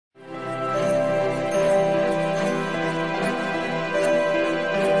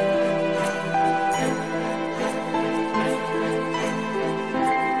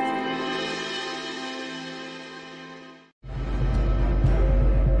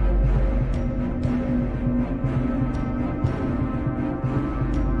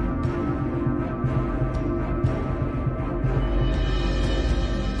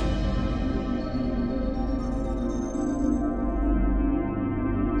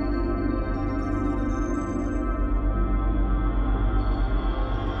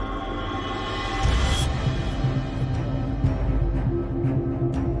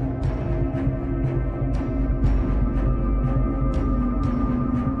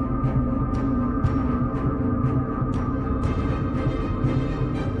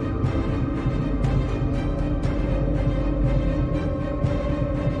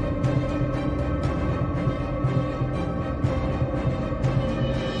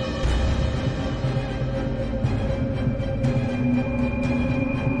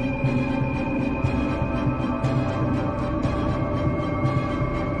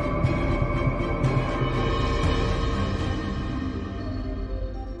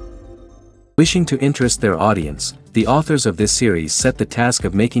Wishing to interest their audience, the authors of this series set the task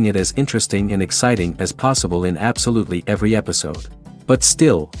of making it as interesting and exciting as possible in absolutely every episode. But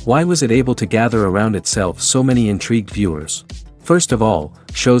still, why was it able to gather around itself so many intrigued viewers? First of all,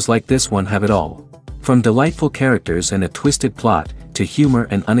 shows like this one have it all. From delightful characters and a twisted plot, to humor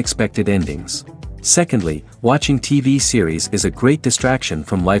and unexpected endings. Secondly, watching TV series is a great distraction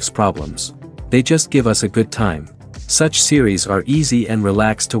from life's problems. They just give us a good time. Such series are easy and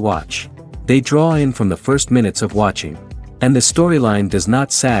relaxed to watch. They draw in from the first minutes of watching. And the storyline does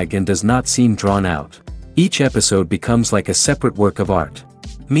not sag and does not seem drawn out. Each episode becomes like a separate work of art.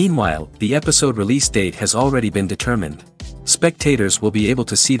 Meanwhile, the episode release date has already been determined. Spectators will be able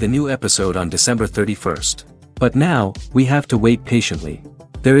to see the new episode on December 31st. But now, we have to wait patiently.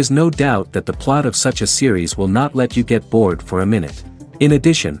 There is no doubt that the plot of such a series will not let you get bored for a minute. In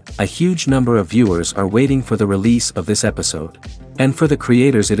addition, a huge number of viewers are waiting for the release of this episode. And for the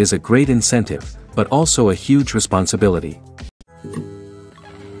creators it is a great incentive, but also a huge responsibility.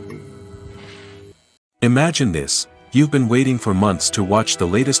 Imagine this, you've been waiting for months to watch the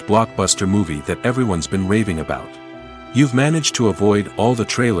latest blockbuster movie that everyone's been raving about. You've managed to avoid all the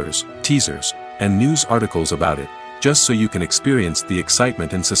trailers, teasers, and news articles about it, just so you can experience the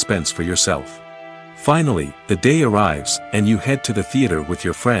excitement and suspense for yourself. Finally, the day arrives, and you head to the theater with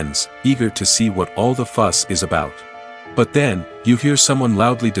your friends, eager to see what all the fuss is about. But then, you hear someone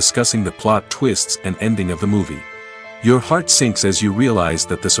loudly discussing the plot twists and ending of the movie. Your heart sinks as you realize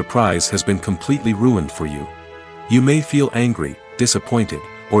that the surprise has been completely ruined for you. You may feel angry, disappointed,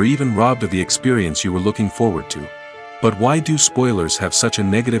 or even robbed of the experience you were looking forward to. But why do spoilers have such a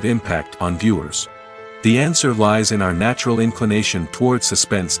negative impact on viewers? The answer lies in our natural inclination toward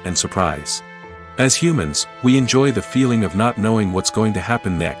suspense and surprise. As humans, we enjoy the feeling of not knowing what's going to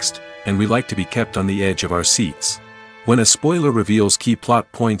happen next, and we like to be kept on the edge of our seats. When a spoiler reveals key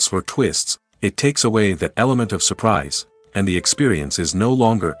plot points or twists, it takes away that element of surprise, and the experience is no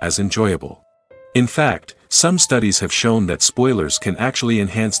longer as enjoyable. In fact, some studies have shown that spoilers can actually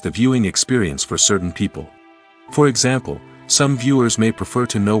enhance the viewing experience for certain people. For example, some viewers may prefer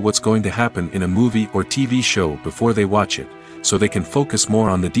to know what's going to happen in a movie or TV show before they watch it, so they can focus more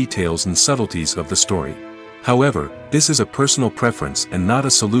on the details and subtleties of the story. However, this is a personal preference and not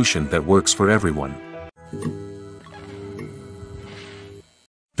a solution that works for everyone.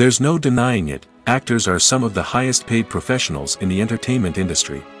 There's no denying it, actors are some of the highest paid professionals in the entertainment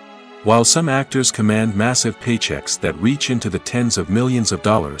industry. While some actors command massive paychecks that reach into the tens of millions of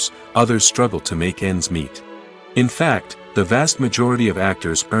dollars, others struggle to make ends meet. In fact, the vast majority of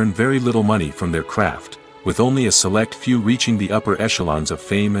actors earn very little money from their craft, with only a select few reaching the upper echelons of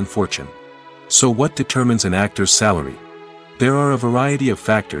fame and fortune. So what determines an actor's salary? There are a variety of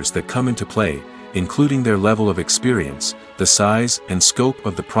factors that come into play, including their level of experience, the size and scope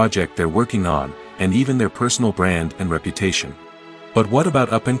of the project they're working on, and even their personal brand and reputation. But what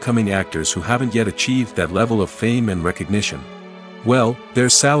about up-and-coming actors who haven't yet achieved that level of fame and recognition? Well, their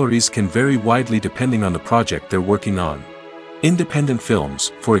salaries can vary widely depending on the project they're working on. Independent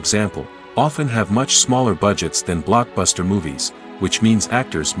films, for example, often have much smaller budgets than blockbuster movies, which means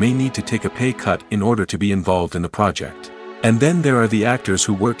actors may need to take a pay cut in order to be involved in the project. And then there are the actors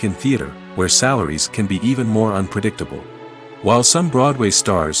who work in theater, where salaries can be even more unpredictable. While some Broadway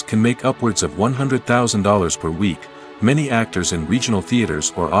stars can make upwards of $100,000 per week, many actors in regional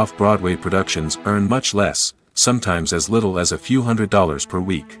theaters or off-Broadway productions earn much less, sometimes as little as a few $100s per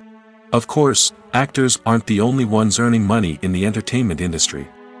week. Of course, actors aren't the only ones earning money in the entertainment industry.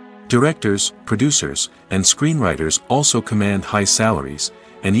 Directors, producers, and screenwriters also command high salaries,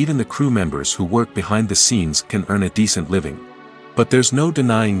 and even the crew members who work behind the scenes can earn a decent living. But there's no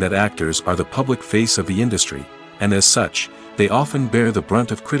denying that actors are the public face of the industry, and as such, they often bear the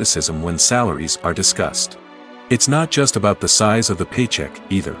brunt of criticism when salaries are discussed. It's not just about the size of the paycheck,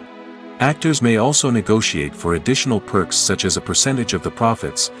 either. Actors may also negotiate for additional perks such as a percentage of the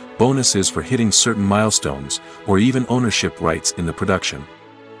profits, bonuses for hitting certain milestones, or even ownership rights in the production.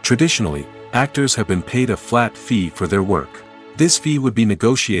 Traditionally, actors have been paid a flat fee for their work. This fee would be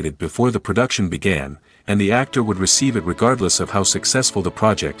negotiated before the production began, and the actor would receive it regardless of how successful the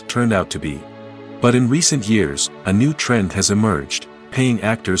project turned out to be. But in recent years, a new trend has emerged, paying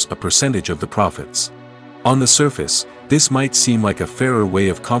actors a percentage of the profits. On the surface, this might seem like a fairer way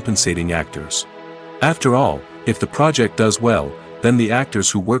of compensating actors. After all, if the project does well, then the actors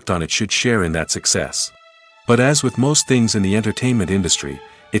who worked on it should share in that success. But as with most things in the entertainment industry,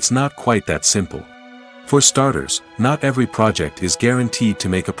 it's not quite that simple. For starters, not every project is guaranteed to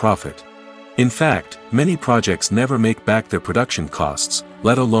make a profit. In fact, many projects never make back their production costs,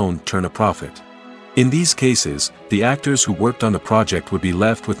 let alone turn a profit. In these cases, the actors who worked on the project would be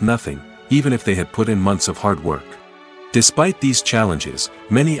left with nothing, even if they had put in months of hard work. Despite these challenges,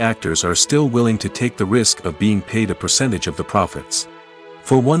 many actors are still willing to take the risk of being paid a percentage of the profits.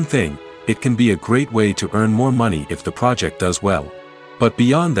 For one thing, it can be a great way to earn more money if the project does well. But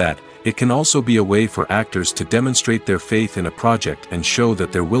beyond that, it can also be a way for actors to demonstrate their faith in a project and show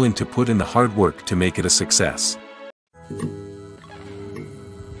that they're willing to put in the hard work to make it a success.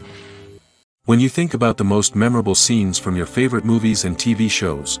 When you think about the most memorable scenes from your favorite movies and TV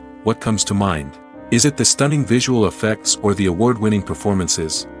shows, what comes to mind? Is it the stunning visual effects or the award-winning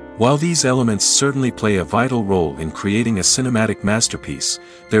performances? While these elements certainly play a vital role in creating a cinematic masterpiece,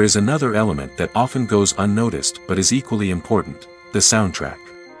 there is another element that often goes unnoticed but is equally important: the soundtrack.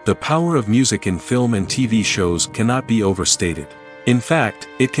 The power of music in film and TV shows cannot be overstated. In fact,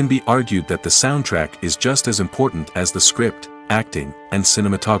 it can be argued that the soundtrack is just as important as the script, acting, and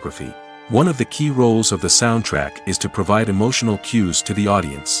cinematography. One of the key roles of the soundtrack is to provide emotional cues to the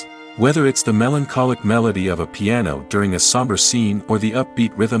audience. Whether it's the melancholic melody of a piano during a somber scene or the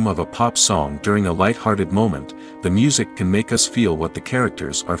upbeat rhythm of a pop song during a light-hearted moment, the music can make us feel what the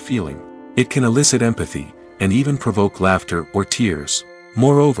characters are feeling. It can elicit empathy, and even provoke laughter or tears.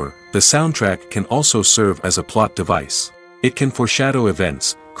 Moreover, the soundtrack can also serve as a plot device. It can foreshadow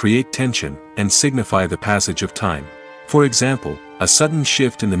events, create tension, and signify the passage of time. For example, a sudden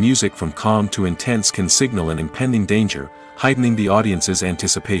shift in the music from calm to intense can signal an impending danger, heightening the audience's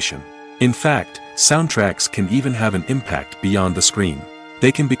anticipation. In fact, soundtracks can even have an impact beyond the screen.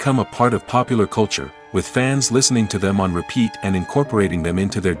 They can become a part of popular culture, with fans listening to them on repeat and incorporating them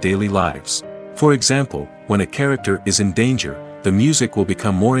into their daily lives. For example, when a character is in danger, the music will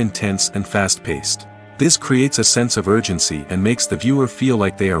become more intense and fast-paced. This creates a sense of urgency and makes the viewer feel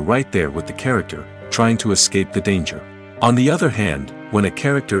like they are right there with the character, trying to escape the danger. On the other hand, when a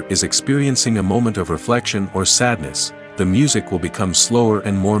character is experiencing a moment of reflection or sadness, the music will become slower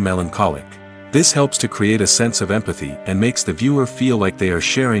and more melancholic. This helps to create a sense of empathy and makes the viewer feel like they are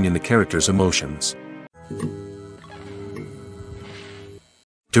sharing in the character's emotions.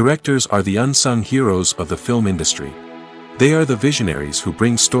 Directors are the unsung heroes of the film industry. They are the visionaries who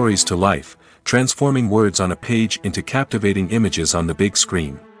bring stories to life, transforming words on a page into captivating images on the big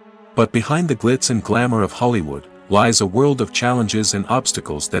screen. But behind the glitz and glamour of Hollywood lies a world of challenges and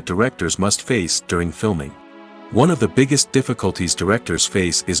obstacles that directors must face during filming. One of the biggest difficulties directors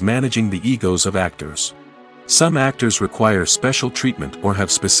face is managing the egos of actors. Some actors require special treatment or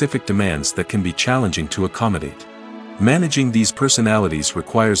have specific demands that can be challenging to accommodate. Managing these personalities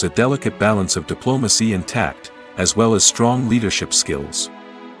requires a delicate balance of diplomacy and tact, as well as strong leadership skills.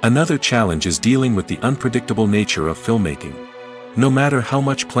 Another challenge is dealing with the unpredictable nature of filmmaking. No matter how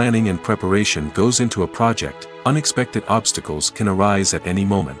much planning and preparation goes into a project, unexpected obstacles can arise at any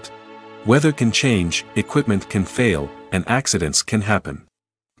moment. Weather can change, equipment can fail, and accidents can happen.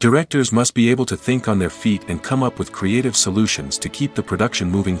 Directors must be able to think on their feet and come up with creative solutions to keep the production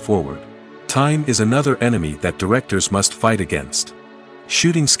moving forward. Time is another enemy that directors must fight against.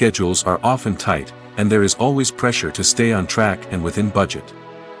 Shooting schedules are often tight, and there is always pressure to stay on track and within budget.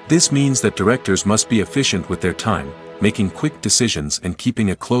 This means that directors must be efficient with their time, making quick decisions and keeping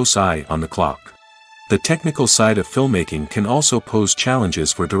a close eye on the clock. The technical side of filmmaking can also pose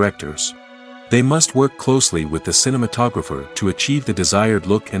challenges for directors. They must work closely with the cinematographer to achieve the desired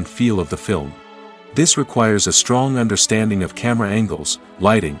look and feel of the film. This requires a strong understanding of camera angles,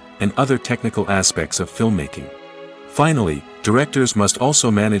 lighting, and other technical aspects of filmmaking. Finally, directors must also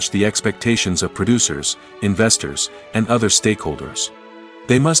manage the expectations of producers, investors, and other stakeholders.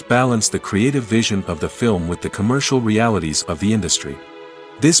 They must balance the creative vision of the film with the commercial realities of the industry.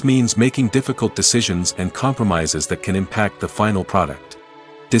 This means making difficult decisions and compromises that can impact the final product.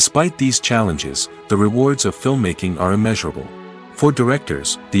 Despite these challenges, the rewards of filmmaking are immeasurable. For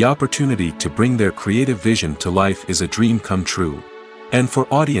directors, the opportunity to bring their creative vision to life is a dream come true. And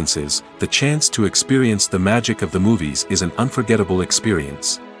for audiences, the chance to experience the magic of the movies is an unforgettable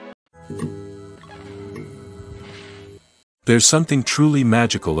experience. There's something truly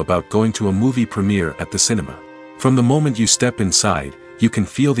magical about going to a movie premiere at the cinema. From the moment you step inside, you can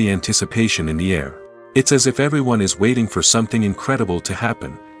feel the anticipation in the air. It's as if everyone is waiting for something incredible to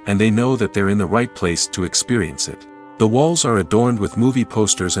happen, and they know that they're in the right place to experience it. The walls are adorned with movie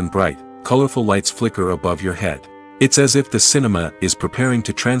posters and bright, colorful lights flicker above your head. It's as if the cinema is preparing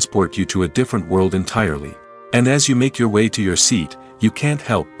to transport you to a different world entirely. And as you make your way to your seat, you can't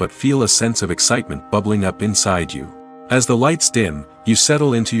help but feel a sense of excitement bubbling up inside you. As the lights dim, you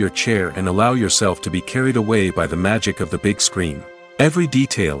settle into your chair and allow yourself to be carried away by the magic of the big screen. Every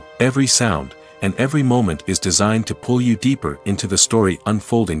detail, every sound, and every moment is designed to pull you deeper into the story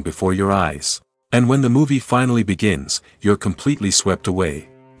unfolding before your eyes. And when the movie finally begins, you're completely swept away.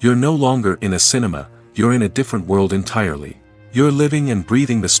 You're no longer in a cinema, you're in a different world entirely. You're living and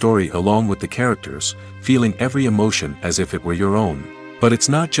breathing the story along with the characters, feeling every emotion as if it were your own. But it's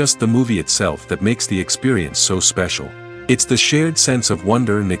not just the movie itself that makes the experience so special. It's the shared sense of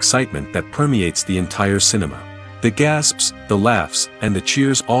wonder and excitement that permeates the entire cinema. The gasps, the laughs, and the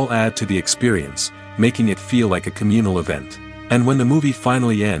cheers all add to the experience, making it feel like a communal event. And when the movie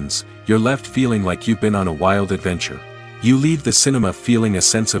finally ends, you're left feeling like you've been on a wild adventure. You leave the cinema feeling a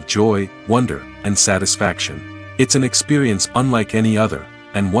sense of joy, wonder, and satisfaction. It's an experience unlike any other,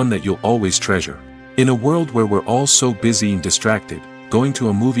 and one that you'll always treasure. In a world where we're all so busy and distracted, going to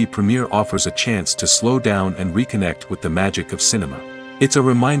a movie premiere offers a chance to slow down and reconnect with the magic of cinema. It's a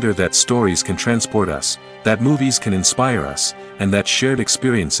reminder that stories can transport us, that movies can inspire us, and that shared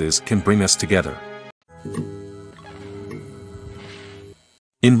experiences can bring us together.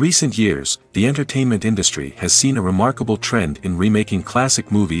 In recent years, the entertainment industry has seen a remarkable trend in remaking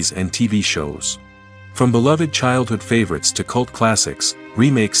classic movies and TV shows. From beloved childhood favorites to cult classics,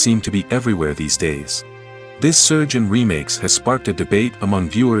 remakes seem to be everywhere these days. This surge in remakes has sparked a debate among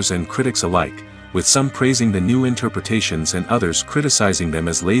viewers and critics alike, with some praising the new interpretations and others criticizing them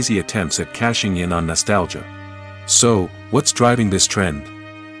as lazy attempts at cashing in on nostalgia. So, what's driving this trend?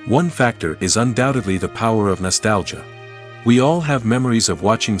 One factor is undoubtedly the power of nostalgia. We all have memories of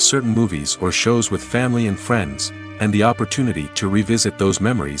watching certain movies or shows with family and friends, and the opportunity to revisit those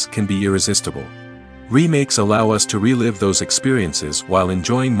memories can be irresistible. Remakes allow us to relive those experiences while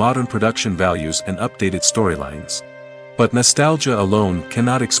enjoying modern production values and updated storylines. But nostalgia alone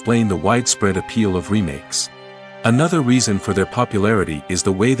cannot explain the widespread appeal of remakes. Another reason for their popularity is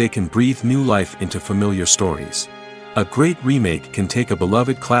the way they can breathe new life into familiar stories. A great remake can take a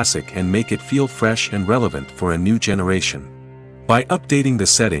beloved classic and make it feel fresh and relevant for a new generation. By updating the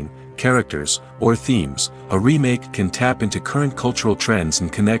setting, characters, or themes, a remake can tap into current cultural trends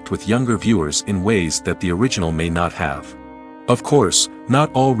and connect with younger viewers in ways that the original may not have. Of course,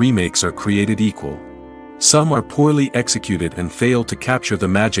 not all remakes are created equal. Some are poorly executed and fail to capture the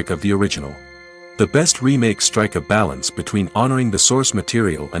magic of the original. The best remakes strike a balance between honoring the source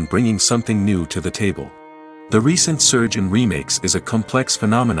material and bringing something new to the table. The recent surge in remakes is a complex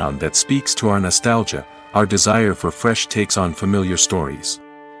phenomenon that speaks to our nostalgia, our desire for fresh takes on familiar stories.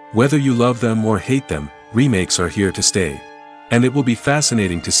 Whether you love them or hate them, remakes are here to stay. And it will be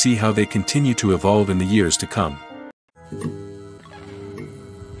fascinating to see how they continue to evolve in the years to come.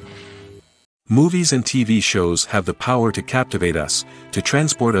 Movies and TV shows have the power to captivate us, to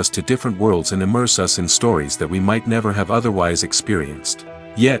transport us to different worlds and immerse us in stories that we might never have otherwise experienced.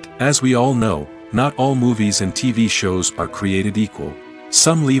 Yet, as we all know, not all movies and TV shows are created equal.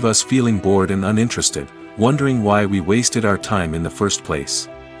 Some leave us feeling bored and uninterested, wondering why we wasted our time in the first place.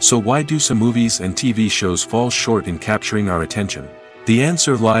 So why do some movies and TV shows fall short in capturing our attention? The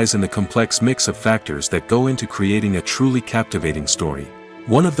answer lies in the complex mix of factors that go into creating a truly captivating story.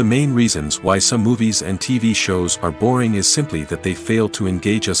 One of the main reasons why some movies and TV shows are boring is simply that they fail to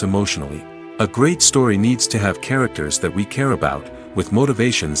engage us emotionally. A great story needs to have characters that we care about, with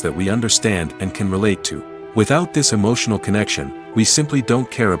motivations that we understand and can relate to. Without this emotional connection, we simply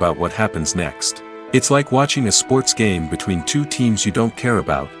don't care about what happens next. It's like watching a sports game between two teams you don't care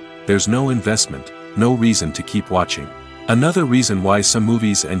about. There's no investment, no reason to keep watching. Another reason why some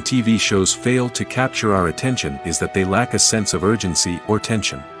movies and TV shows fail to capture our attention is that they lack a sense of urgency or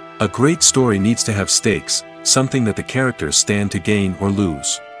tension. A great story needs to have stakes, something that the characters stand to gain or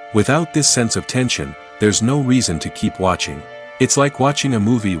lose. Without this sense of tension, there's no reason to keep watching. It's like watching a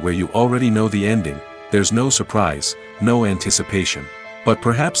movie where you already know the ending. There's no surprise, no anticipation. But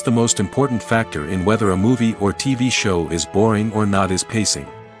perhaps the most important factor in whether a movie or TV show is boring or not is pacing.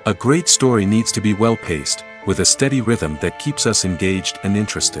 A great story needs to be well-paced, with a steady rhythm that keeps us engaged and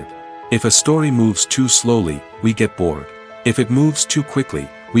interested. If a story moves too slowly, we get bored. If it moves too quickly,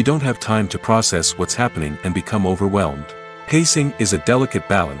 we don't have time to process what's happening and become overwhelmed. Pacing is a delicate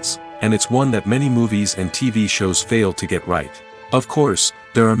balance, and it's one that many movies and TV shows fail to get right. Of course,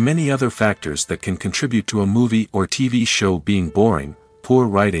 there are many other factors that can contribute to a movie or TV show being boring: poor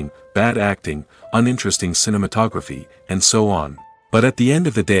writing, bad acting, uninteresting cinematography, and so on. But at the end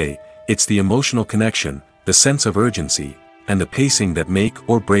of the day, it's the emotional connection, the sense of urgency, and the pacing that make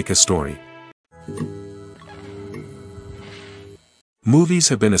or break a story. Movies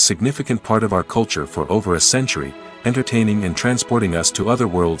have been a significant part of our culture for over a century, entertaining and transporting us to other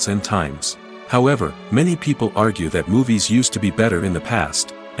worlds and times. However, many people argue that movies used to be better in the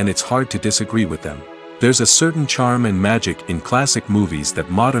past, and it's hard to disagree with them. There's a certain charm and magic in classic movies that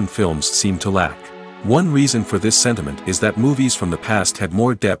modern films seem to lack. One reason for this sentiment is that movies from the past had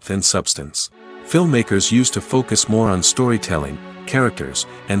more depth and substance. Filmmakers used to focus more on storytelling, characters,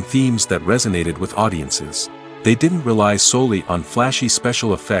 and themes that resonated with audiences. They didn't rely solely on flashy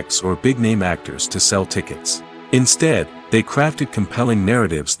special effects or big-name actors to sell tickets. Instead, they crafted compelling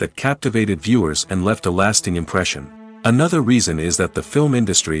narratives that captivated viewers and left a lasting impression. Another reason is that the film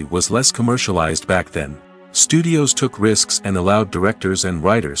industry was less commercialized back then. Studios took risks and allowed directors and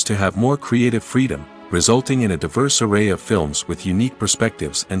writers to have more creative freedom, resulting in a diverse array of films with unique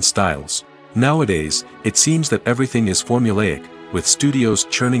perspectives and styles. Nowadays, it seems that everything is formulaic, with studios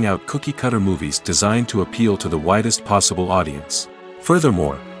churning out cookie-cutter movies designed to appeal to the widest possible audience.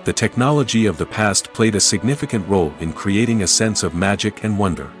 Furthermore, the technology of the past played a significant role in creating a sense of magic and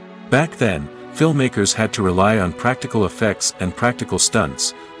wonder. Back then, filmmakers had to rely on practical effects and practical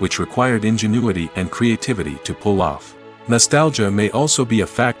stunts, which required ingenuity and creativity to pull off. Nostalgia may also be a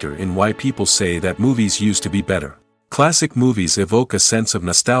factor in why people say that movies used to be better. Classic movies evoke a sense of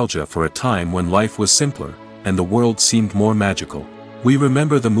nostalgia for a time when life was simpler, and the world seemed more magical. We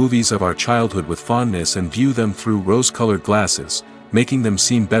remember the movies of our childhood with fondness and view them through rose-colored glasses, making them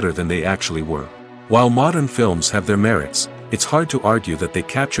seem better than they actually were. While modern films have their merits, it's hard to argue that they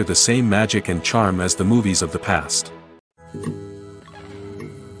capture the same magic and charm as the movies of the past.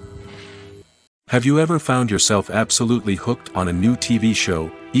 Have you ever found yourself absolutely hooked on a new TV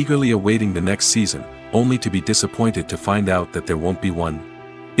show, eagerly awaiting the next season, only to be disappointed to find out that there won't be one?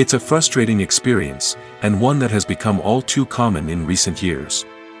 It's a frustrating experience, and one that has become all too common in recent years.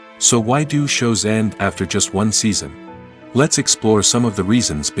 So why do shows end after just one season? Let's explore some of the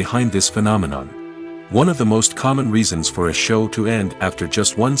reasons behind this phenomenon. One of the most common reasons for a show to end after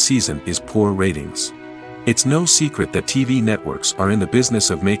just one season is poor ratings. It's no secret that TV networks are in the business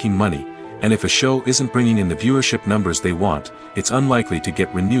of making money, and if a show isn't bringing in the viewership numbers they want, it's unlikely to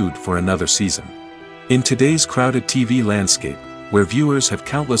get renewed for another season. In today's crowded TV landscape, where viewers have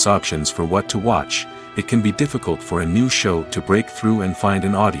countless options for what to watch, it can be difficult for a new show to break through and find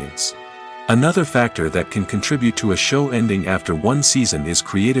an audience. Another factor that can contribute to a show ending after one season is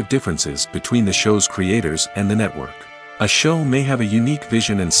creative differences between the show's creators and the network. A show may have a unique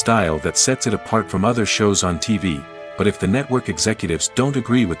vision and style that sets it apart from other shows on TV, but if the network executives don't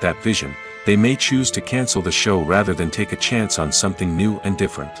agree with that vision, they may choose to cancel the show rather than take a chance on something new and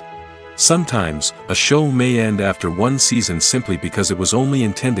different. Sometimes, a show may end after one season simply because it was only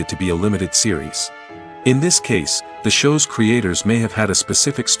intended to be a limited series. In this case, the show's creators may have had a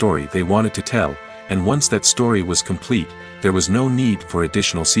specific story they wanted to tell, and once that story was complete, there was no need for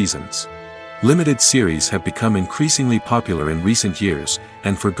additional seasons. Limited series have become increasingly popular in recent years,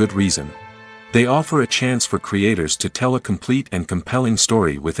 and for good reason. They offer a chance for creators to tell a complete and compelling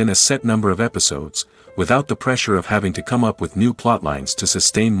story within a set number of episodes, without the pressure of having to come up with new plotlines to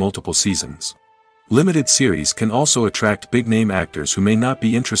sustain multiple seasons. Limited series can also attract big-name actors who may not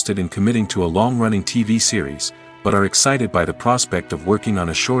be interested in committing to a long-running TV series, but are excited by the prospect of working on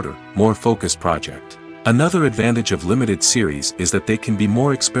a shorter, more focused project. Another advantage of limited series is that they can be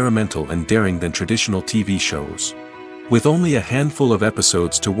more experimental and daring than traditional TV shows. With only a handful of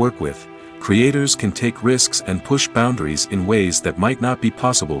episodes to work with, creators can take risks and push boundaries in ways that might not be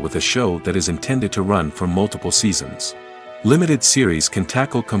possible with a show that is intended to run for multiple seasons. Limited series can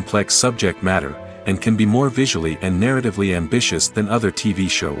tackle complex subject matter, and can be more visually and narratively ambitious than other TV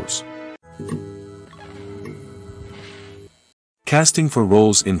shows. Casting for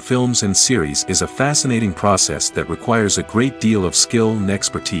roles in films and series is a fascinating process that requires a great deal of skill and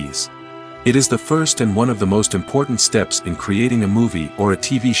expertise. It is the first and one of the most important steps in creating a movie or a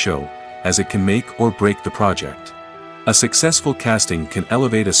TV show, as it can make or break the project. A successful casting can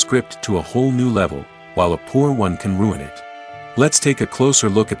elevate a script to a whole new level, while a poor one can ruin it. Let's take a closer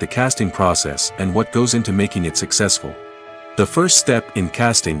look at the casting process and what goes into making it successful. The first step in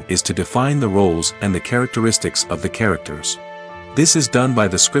casting is to define the roles and the characteristics of the characters. This is done by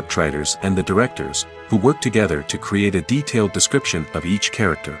the scriptwriters and the directors, who work together to create a detailed description of each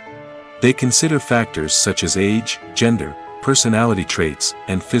character. They consider factors such as age, gender, personality traits,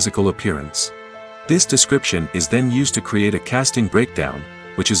 and physical appearance. This description is then used to create a casting breakdown,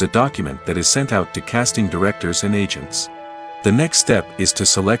 which is a document that is sent out to casting directors and agents. The next step is to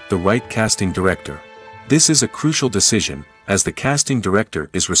select the right casting director. This is a crucial decision, as the casting director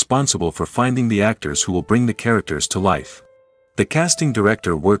is responsible for finding the actors who will bring the characters to life. The casting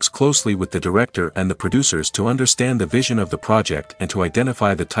director works closely with the director and the producers to understand the vision of the project and to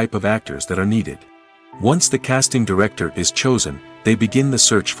identify the type of actors that are needed. Once the casting director is chosen, they begin the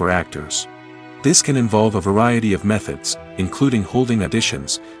search for actors. This can involve a variety of methods, including holding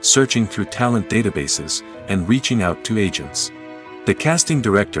auditions, searching through talent databases, and reaching out to agents. The casting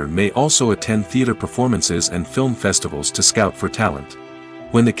director may also attend theater performances and film festivals to scout for talent.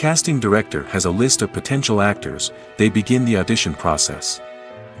 When the casting director has a list of potential actors, they begin the audition process.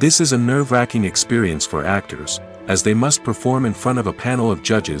 This is a nerve-wracking experience for actors, as they must perform in front of a panel of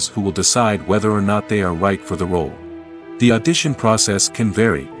judges who will decide whether or not they are right for the role. The audition process can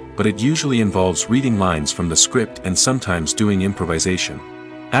vary, but it usually involves reading lines from the script and sometimes doing improvisation.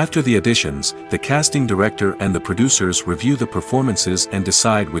 After the auditions, the casting director and the producers review the performances and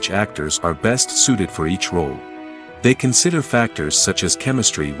decide which actors are best suited for each role. They consider factors such as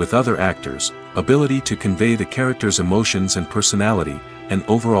chemistry with other actors, ability to convey the character's emotions and personality, and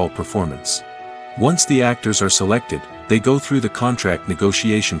overall performance. Once the actors are selected, they go through the contract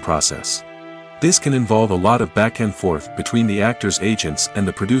negotiation process. This can involve a lot of back and forth between the actors' agents and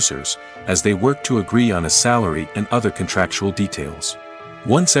the producers, as they work to agree on a salary and other contractual details.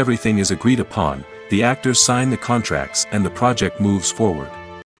 Once everything is agreed upon, the actors sign the contracts and the project moves forward.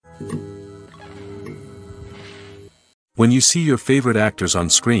 When you see your favorite actors on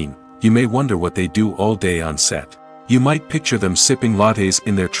screen, you may wonder what they do all day on set. You might picture them sipping lattes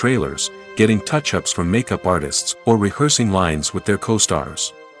in their trailers, getting touch-ups from makeup artists, or rehearsing lines with their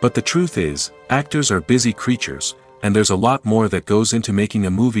co-stars. But the truth is, actors are busy creatures, and there's a lot more that goes into making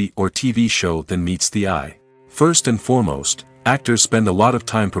a movie or TV show than meets the eye. First and foremost, actors spend a lot of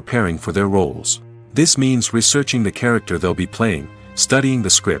time preparing for their roles. This means researching the character they'll be playing, studying the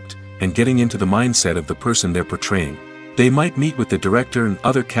script, and getting into the mindset of the person they're portraying. They might meet with the director and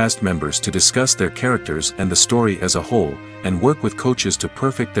other cast members to discuss their characters and the story as a whole, and work with coaches to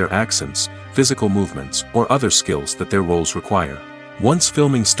perfect their accents, physical movements, or other skills that their roles require. Once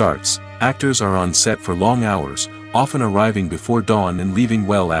filming starts, actors are on set for long hours, often arriving before dawn and leaving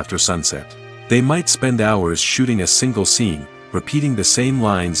well after sunset. They might spend hours shooting a single scene, repeating the same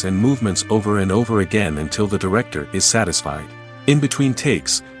lines and movements over and over again until the director is satisfied. In between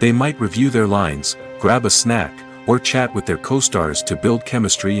takes, they might review their lines, grab a snack, or chat with their co-stars to build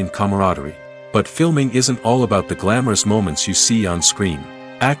chemistry and camaraderie. But filming isn't all about the glamorous moments you see on screen.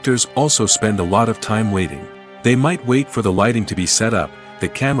 Actors also spend a lot of time waiting. They might wait for the lighting to be set up, the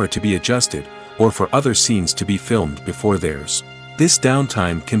camera to be adjusted, or for other scenes to be filmed before theirs. This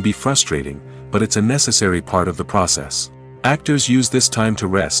downtime can be frustrating, but it's a necessary part of the process. Actors use this time to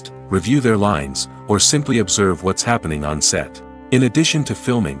rest, review their lines, or simply observe what's happening on set. In addition to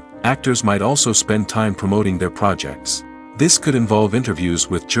filming, actors might also spend time promoting their projects. This could involve interviews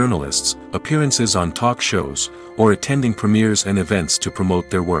with journalists, appearances on talk shows, or attending premieres and events to promote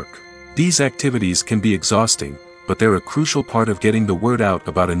their work. These activities can be exhausting, but they're a crucial part of getting the word out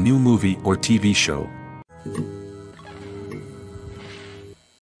about a new movie or TV show.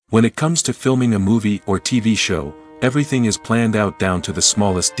 When it comes to filming a movie or TV show, everything is planned out down to the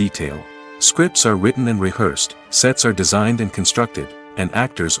smallest detail. Scripts are written and rehearsed, sets are designed and constructed, and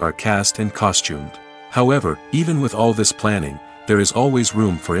actors are cast and costumed. However, even with all this planning, there is always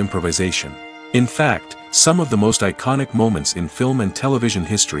room for improvisation. In fact, some of the most iconic moments in film and television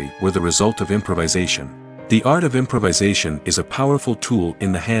history were the result of improvisation. The art of improvisation is a powerful tool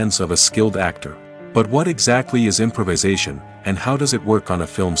in the hands of a skilled actor. But what exactly is improvisation, and how does it work on a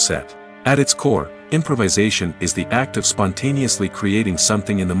film set? At its core, improvisation is the act of spontaneously creating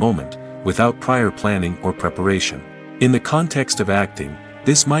something in the moment, without prior planning or preparation. In the context of acting,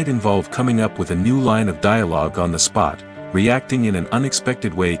 this might involve coming up with a new line of dialogue on the spot, reacting in an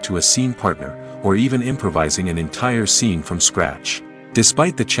unexpected way to a scene partner, or even improvising an entire scene from scratch.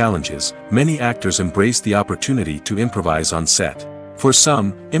 Despite the challenges, many actors embrace the opportunity to improvise on set. For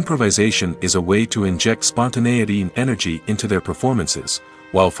some, improvisation is a way to inject spontaneity and energy into their performances,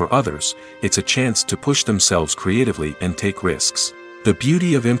 while for others, it's a chance to push themselves creatively and take risks. The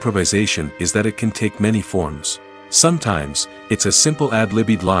beauty of improvisation is that it can take many forms. Sometimes, it's a simple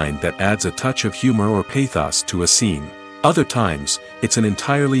ad-libbed line that adds a touch of humor or pathos to a scene. Other times, it's an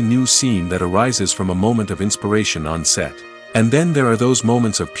entirely new scene that arises from a moment of inspiration on set. And then there are those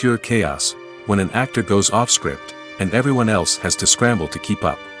moments of pure chaos, when an actor goes off script, and everyone else has to scramble to keep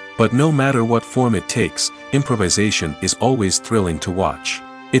up. But no matter what form it takes, improvisation is always thrilling to watch.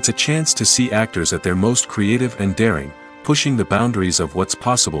 It's a chance to see actors at their most creative and daring, pushing the boundaries of what's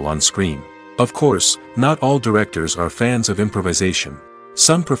possible on screen. Of course, not all directors are fans of improvisation.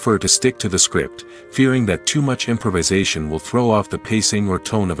 Some prefer to stick to the script, fearing that too much improvisation will throw off the pacing or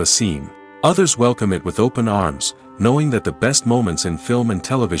tone of a scene. Others welcome it with open arms, knowing that the best moments in film and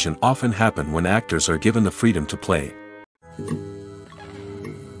television often happen when actors are given the freedom to play.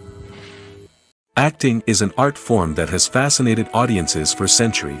 Acting is an art form that has fascinated audiences for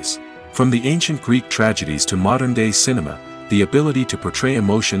centuries. From the ancient Greek tragedies to modern-day cinema, the ability to portray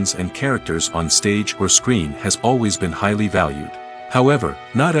emotions and characters on stage or screen has always been highly valued. However,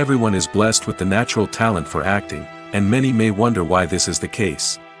 not everyone is blessed with the natural talent for acting, and many may wonder why this is the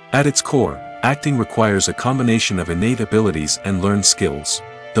case. At its core, acting requires a combination of innate abilities and learned skills.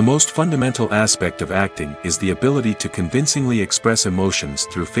 The most fundamental aspect of acting is the ability to convincingly express emotions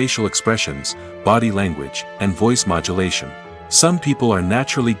through facial expressions, body language, and voice modulation. Some people are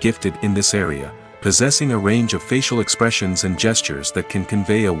naturally gifted in this area, possessing a range of facial expressions and gestures that can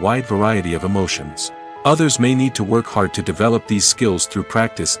convey a wide variety of emotions. Others may need to work hard to develop these skills through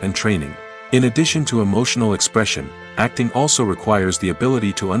practice and training. In addition to emotional expression, acting also requires the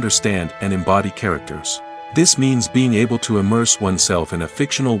ability to understand and embody characters. This means being able to immerse oneself in a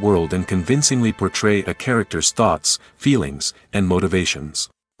fictional world and convincingly portray a character's thoughts, feelings, and motivations.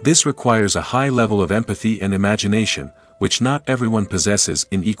 This requires a high level of empathy and imagination, which not everyone possesses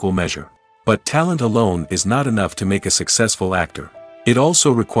in equal measure. But talent alone is not enough to make a successful actor. It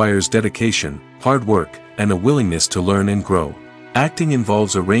also requires dedication, hard work, and a willingness to learn and grow. Acting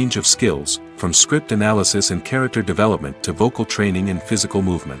involves a range of skills, from script analysis and character development to vocal training and physical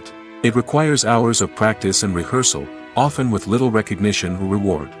movement. It requires hours of practice and rehearsal, often with little recognition or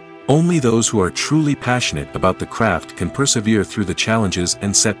reward. Only those who are truly passionate about the craft can persevere through the challenges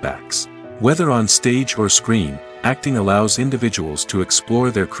and setbacks. Whether on stage or screen, acting allows individuals to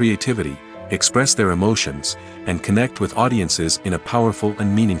explore their creativity, express their emotions, and connect with audiences in a powerful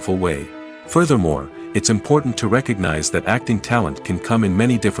and meaningful way. Furthermore, it's important to recognize that acting talent can come in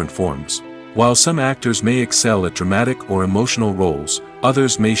many different forms. While some actors may excel at dramatic or emotional roles,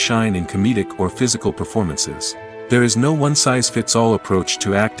 others may shine in comedic or physical performances. There is no one-size-fits-all approach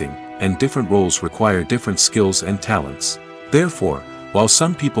to acting, and different roles require different skills and talents. Therefore, while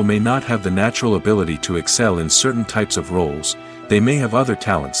some people may not have the natural ability to excel in certain types of roles, they may have other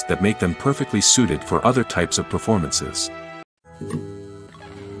talents that make them perfectly suited for other types of performances.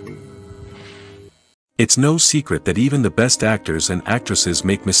 It's no secret that even the best actors and actresses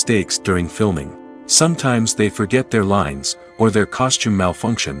make mistakes during filming. Sometimes they forget their lines, or their costume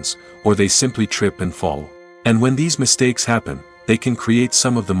malfunctions, or they simply trip and fall. And when these mistakes happen, they can create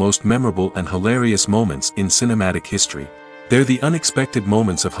some of the most memorable and hilarious moments in cinematic history. They're the unexpected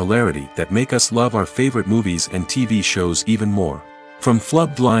moments of hilarity that make us love our favorite movies and TV shows even more. From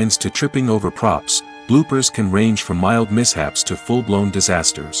flubbed lines to tripping over props, bloopers can range from mild mishaps to full-blown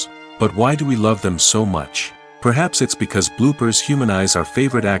disasters. But why do we love them so much? Perhaps it's because bloopers humanize our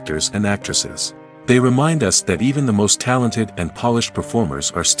favorite actors and actresses. They remind us that even the most talented and polished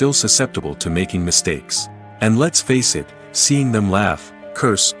performers are still susceptible to making mistakes. And let's face it, seeing them laugh,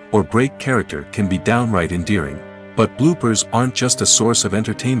 curse, or break character can be downright endearing. But bloopers aren't just a source of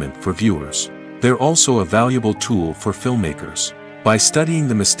entertainment for viewers. They're also a valuable tool for filmmakers. By studying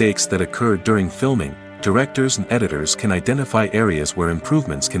the mistakes that occur during filming, directors and editors can identify areas where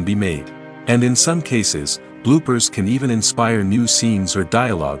improvements can be made. And in some cases, bloopers can even inspire new scenes or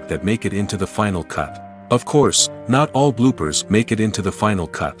dialogue that make it into the final cut. Of course, not all bloopers make it into the final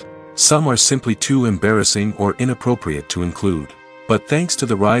cut. Some are simply too embarrassing or inappropriate to include. But thanks to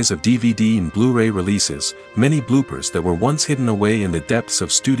the rise of DVD and Blu-ray releases, many bloopers that were once hidden away in the depths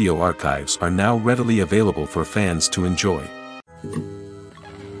of studio archives are now readily available for fans to enjoy.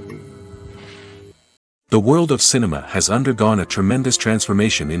 The world of cinema has undergone a tremendous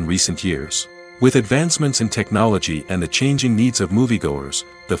transformation in recent years. With advancements in technology and the changing needs of moviegoers,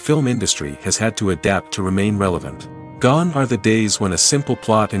 the film industry has had to adapt to remain relevant. Gone are the days when a simple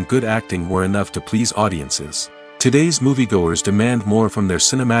plot and good acting were enough to please audiences. Today's moviegoers demand more from their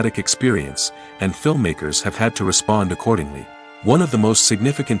cinematic experience, and filmmakers have had to respond accordingly. One of the most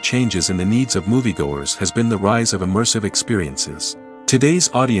significant changes in the needs of moviegoers has been the rise of immersive experiences. Today's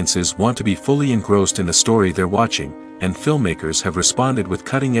audiences want to be fully engrossed in the story they're watching, and filmmakers have responded with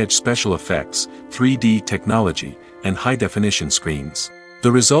cutting-edge special effects, 3D technology, and high-definition screens.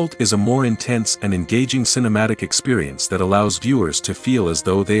 The result is a more intense and engaging cinematic experience that allows viewers to feel as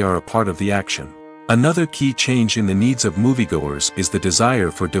though they are a part of the action. Another key change in the needs of moviegoers is the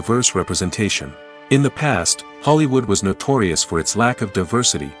desire for diverse representation. In the past, Hollywood was notorious for its lack of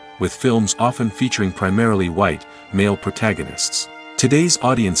diversity, with films often featuring primarily white, male protagonists. Today's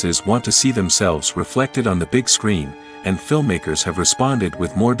audiences want to see themselves reflected on the big screen, and filmmakers have responded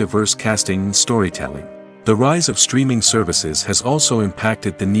with more diverse casting and storytelling. The rise of streaming services has also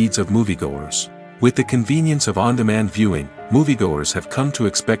impacted the needs of moviegoers. With the convenience of on-demand viewing, moviegoers have come to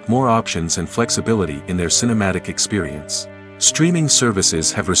expect more options and flexibility in their cinematic experience. Streaming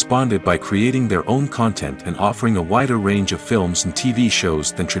services have responded by creating their own content and offering a wider range of films and TV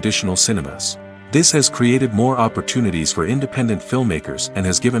shows than traditional cinemas. This has created more opportunities for independent filmmakers and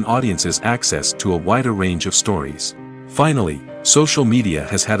has given audiences access to a wider range of stories. Finally, social media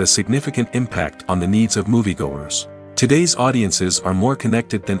has had a significant impact on the needs of moviegoers. Today's audiences are more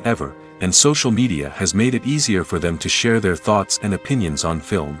connected than ever, and social media has made it easier for them to share their thoughts and opinions on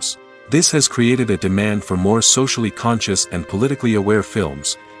films. This has created a demand for more socially conscious and politically aware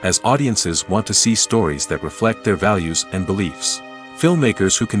films, as audiences want to see stories that reflect their values and beliefs.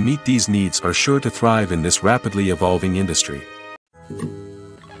 Filmmakers who can meet these needs are sure to thrive in this rapidly evolving industry.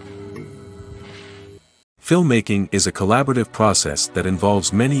 Filmmaking is a collaborative process that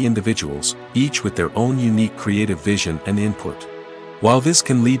involves many individuals, each with their own unique creative vision and input. While this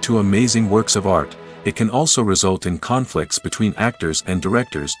can lead to amazing works of art, it can also result in conflicts between actors and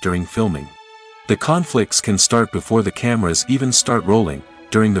directors during filming. The conflicts can start before the cameras even start rolling,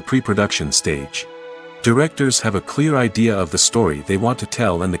 during the pre-production stage. Directors have a clear idea of the story they want to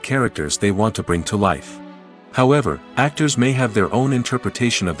tell and the characters they want to bring to life. However, actors may have their own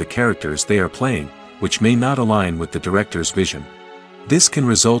interpretation of the characters they are playing, which may not align with the director's vision. This can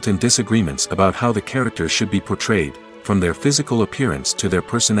result in disagreements about how the characters should be portrayed, from their physical appearance to their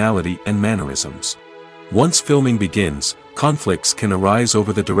personality and mannerisms. Once filming begins, conflicts can arise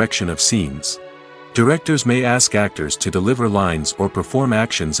over the direction of scenes. Directors may ask actors to deliver lines or perform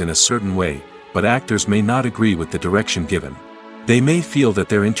actions in a certain way, but actors may not agree with the direction given. They may feel that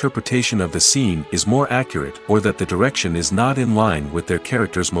their interpretation of the scene is more accurate or that the direction is not in line with their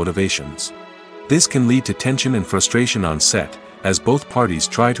character's motivations. This can lead to tension and frustration on set, as both parties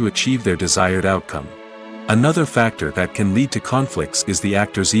try to achieve their desired outcome. Another factor that can lead to conflicts is the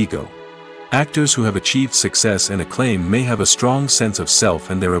actor's ego. Actors who have achieved success and acclaim may have a strong sense of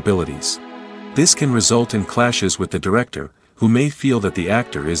self and their abilities. This can result in clashes with the director, who may feel that the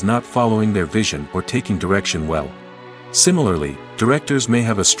actor is not following their vision or taking direction well. Similarly, directors may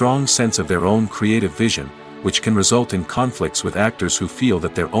have a strong sense of their own creative vision, which can result in conflicts with actors who feel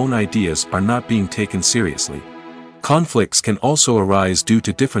that their own ideas are not being taken seriously. Conflicts can also arise due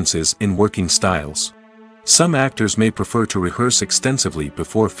to differences in working styles. Some actors may prefer to rehearse extensively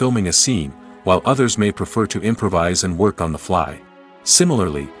before filming a scene, while others may prefer to improvise and work on the fly.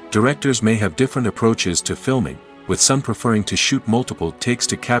 Similarly, directors may have different approaches to filming, with some preferring to shoot multiple takes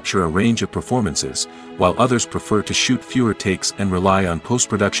to capture a range of performances, while others prefer to shoot fewer takes and rely on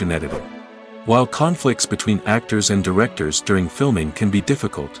post-production editing. While conflicts between actors and directors during filming can be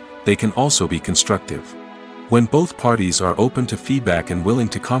difficult, they can also be constructive. When both parties are open to feedback and willing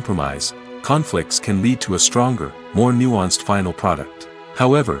to compromise, conflicts can lead to a stronger, more nuanced final product.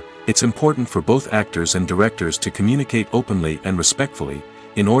 However, it's important for both actors and directors to communicate openly and respectfully,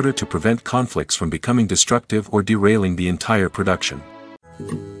 in order to prevent conflicts from becoming destructive or derailing the entire production.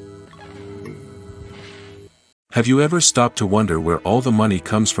 Have you ever stopped to wonder where all the money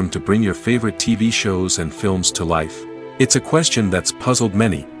comes from to bring your favorite TV shows and films to life? It's a question that's puzzled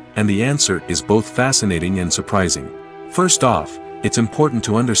many, and the answer is both fascinating and surprising. First off, it's important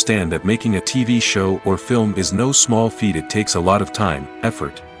to understand that making a TV show or film is no small feat. It takes a lot of time,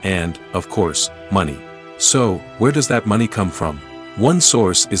 effort, and, of course, money. So, where does that money come from? One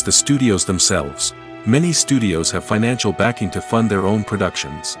source is the studios themselves. Many studios have financial backing to fund their own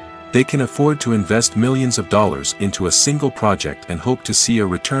productions. They can afford to invest millions of dollars into a single project and hope to see a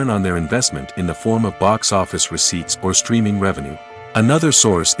return on their investment in the form of box office receipts or streaming revenue. Another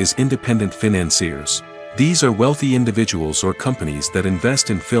source is independent financiers. These are wealthy individuals or companies that invest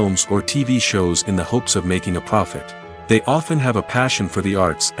in films or TV shows in the hopes of making a profit. They often have a passion for the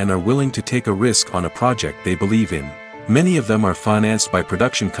arts and are willing to take a risk on a project they believe in. Many of them are financed by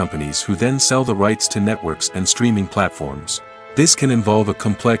production companies who then sell the rights to networks and streaming platforms. This can involve a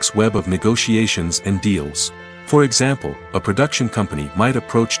complex web of negotiations and deals. For example, a production company might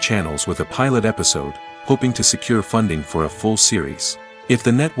approach channels with a pilot episode, hoping to secure funding for a full series. If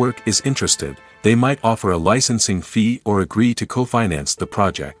the network is interested, they might offer a licensing fee or agree to co-finance the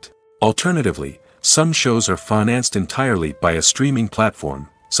project. Alternatively, some shows are financed entirely by a streaming platform,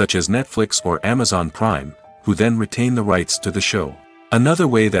 such as Netflix or Amazon Prime, who then retain the rights to the show. Another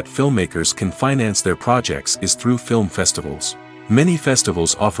way that filmmakers can finance their projects is through film festivals. Many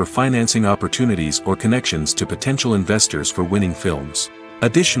festivals offer financing opportunities or connections to potential investors for winning films.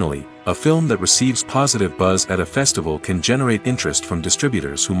 Additionally, a film that receives positive buzz at a festival can generate interest from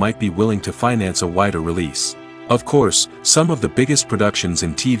distributors who might be willing to finance a wider release. Of course, some of the biggest productions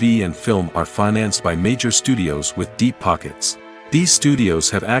in TV and film are financed by major studios with deep pockets. These studios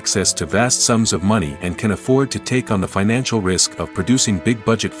have access to vast sums of money and can afford to take on the financial risk of producing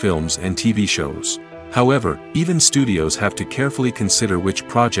big-budget films and TV shows. However, even studios have to carefully consider which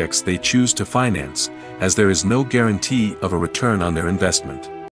projects they choose to finance, as there is no guarantee of a return on their investment.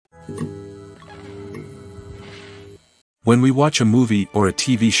 When we watch a movie or a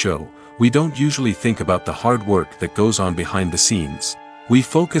TV show, we don't usually think about the hard work that goes on behind the scenes. We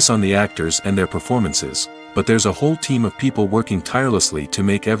focus on the actors and their performances, but there's a whole team of people working tirelessly to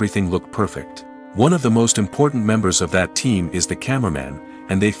make everything look perfect. One of the most important members of that team is the cameraman,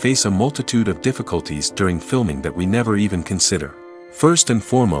 and they face a multitude of difficulties during filming that we never even consider. First and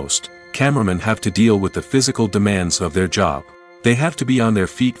foremost, cameramen have to deal with the physical demands of their job. They have to be on their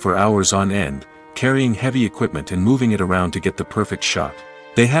feet for hours on end, carrying heavy equipment and moving it around to get the perfect shot.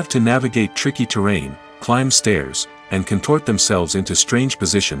 They have to navigate tricky terrain, climb stairs, and contort themselves into strange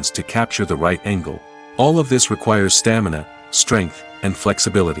positions to capture the right angle. All of this requires stamina, strength, and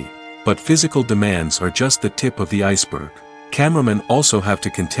flexibility. But physical demands are just the tip of the iceberg. Cameramen also have to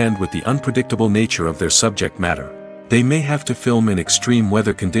contend with the unpredictable nature of their subject matter. They may have to film in extreme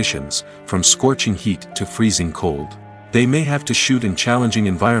weather conditions, from scorching heat to freezing cold. They may have to shoot in challenging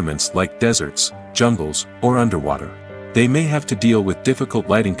environments like deserts, jungles, or underwater. They may have to deal with difficult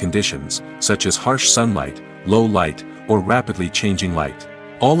lighting conditions, such as harsh sunlight, low light, or rapidly changing light.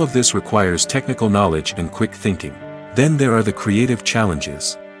 All of this requires technical knowledge and quick thinking. Then there are the creative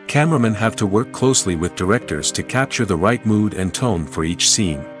challenges. Cameramen have to work closely with directors to capture the right mood and tone for each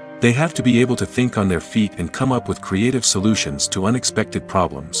scene. They have to be able to think on their feet and come up with creative solutions to unexpected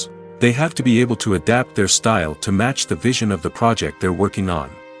problems. They have to be able to adapt their style to match the vision of the project they're working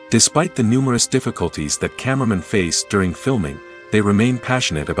on. Despite the numerous difficulties that cameramen face during filming, they remain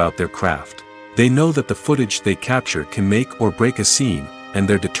passionate about their craft. They know that the footage they capture can make or break a scene, and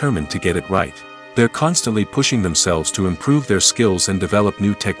they're determined to get it right. They're constantly pushing themselves to improve their skills and develop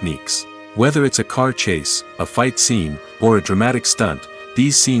new techniques. Whether it's a car chase, a fight scene, or a dramatic stunt,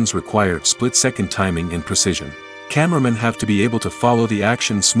 these scenes require split-second timing and precision. Cameramen have to be able to follow the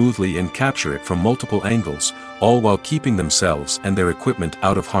action smoothly and capture it from multiple angles, all while keeping themselves and their equipment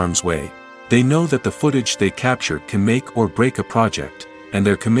out of harm's way. They know that the footage they capture can make or break a project, and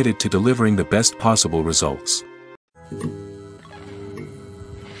they're committed to delivering the best possible results.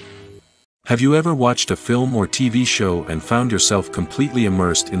 Have you ever watched a film or TV show and found yourself completely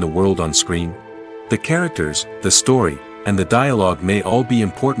immersed in the world on screen? The characters, the story, and the dialogue may all be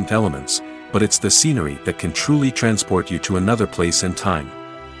important elements, but it's the scenery that can truly transport you to another place and time.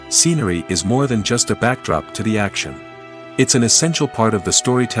 Scenery is more than just a backdrop to the action. It's an essential part of the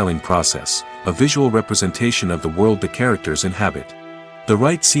storytelling process, a visual representation of the world the characters inhabit. The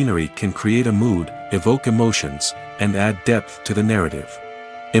right scenery can create a mood, evoke emotions, and add depth to the narrative.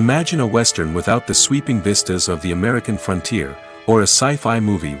 Imagine a Western without the sweeping vistas of the American frontier, or a sci-fi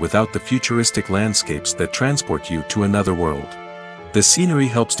movie without the futuristic landscapes that transport you to another world. The scenery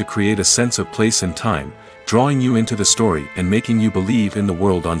helps to create a sense of place and time, drawing you into the story and making you believe in the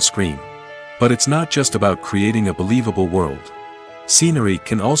world on screen. But it's not just about creating a believable world. Scenery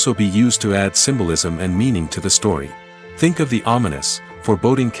can also be used to add symbolism and meaning to the story. Think of the ominous,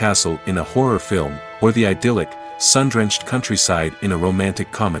 foreboding castle in a horror film, or the idyllic, sun-drenched countryside in a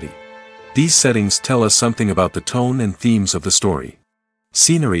romantic comedy. These settings tell us something about the tone and themes of the story.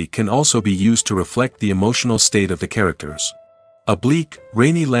 Scenery can also be used to reflect the emotional state of the characters. A bleak,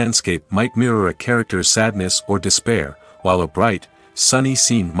 rainy landscape might mirror a character's sadness or despair, while a bright, sunny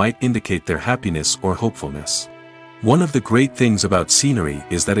scene might indicate their happiness or hopefulness. One of the great things about scenery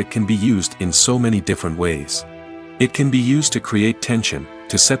is that it can be used in so many different ways. It can be used to create tension,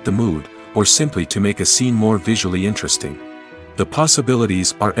 to set the mood, or simply to make a scene more visually interesting. The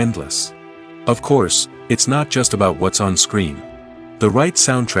possibilities are endless. Of course, it's not just about what's on screen. The right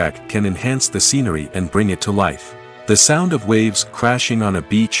soundtrack can enhance the scenery and bring it to life. The sound of waves crashing on a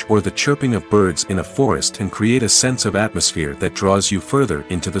beach or the chirping of birds in a forest can create a sense of atmosphere that draws you further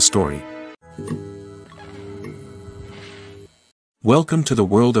into the story. Welcome to the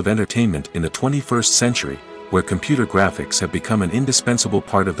world of entertainment in the 21st century, where computer graphics have become an indispensable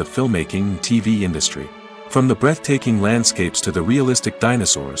part of the filmmaking and TV industry. From the breathtaking landscapes to the realistic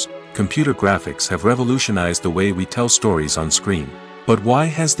dinosaurs, computer graphics have revolutionized the way we tell stories on screen. But why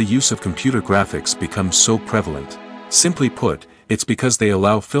has the use of computer graphics become so prevalent? Simply put, it's because they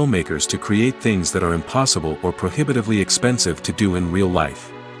allow filmmakers to create things that are impossible or prohibitively expensive to do in real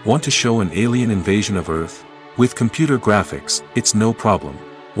life. Want to show an alien invasion of Earth? With computer graphics, it's no problem.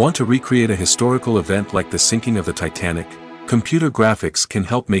 Want to recreate a historical event like the sinking of the Titanic? Computer graphics can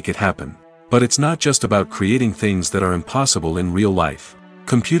help make it happen. But it's not just about creating things that are impossible in real life.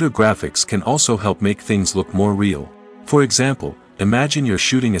 Computer graphics can also help make things look more real. For example, imagine you're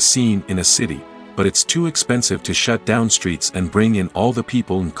shooting a scene in a city, but it's too expensive to shut down streets and bring in all the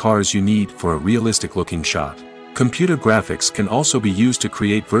people and cars you need for a realistic-looking shot. Computer graphics can also be used to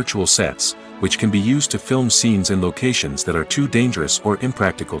create virtual sets, which can be used to film scenes in locations that are too dangerous or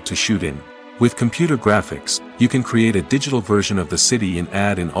impractical to shoot in. With computer graphics, you can create a digital version of the city and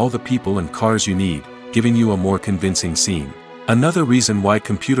add in all the people and cars you need, giving you a more convincing scene. Another reason why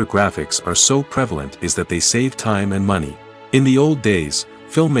computer graphics are so prevalent is that they save time and money. In the old days,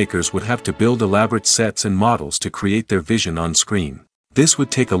 filmmakers would have to build elaborate sets and models to create their vision on screen. This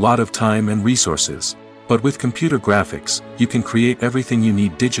would take a lot of time and resources. But with computer graphics, you can create everything you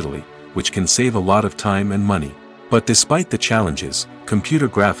need digitally, which can save a lot of time and money. But despite the challenges, computer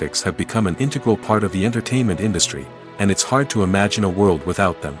graphics have become an integral part of the entertainment industry, and it's hard to imagine a world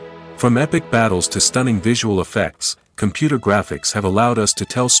without them. From epic battles to stunning visual effects, computer graphics have allowed us to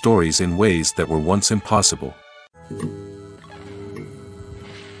tell stories in ways that were once impossible.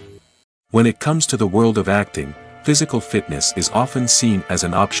 When it comes to the world of acting, physical fitness is often seen as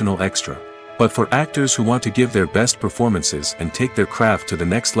an optional extra. But for actors who want to give their best performances and take their craft to the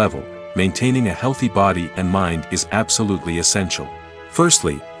next level, maintaining a healthy body and mind is absolutely essential.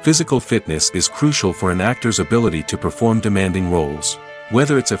 Firstly, physical fitness is crucial for an actor's ability to perform demanding roles.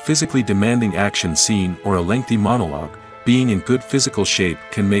 Whether it's a physically demanding action scene or a lengthy monologue, being in good physical shape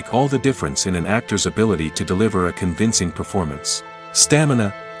can make all the difference in an actor's ability to deliver a convincing performance.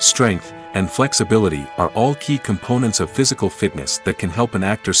 Stamina, strength, and flexibility are all key components of physical fitness that can help an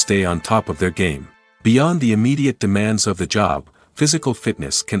actor stay on top of their game. Beyond the immediate demands of the job, physical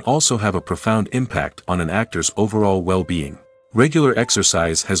fitness can also have a profound impact on an actor's overall well-being. Regular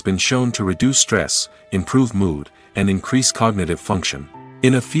exercise has been shown to reduce stress, improve mood, and increase cognitive function.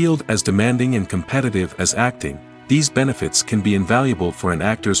 In a field as demanding and competitive as acting, these benefits can be invaluable for an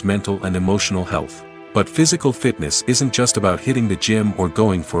actor's mental and emotional health. But physical fitness isn't just about hitting the gym or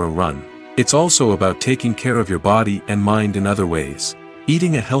going for a run. It's also about taking care of your body and mind in other ways.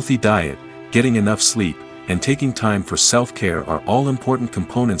 Eating a healthy diet, getting enough sleep, and taking time for self-care are all important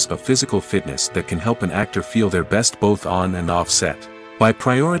components of physical fitness that can help an actor feel their best both on and off set. By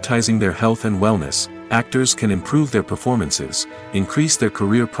prioritizing their health and wellness, actors can improve their performances, increase their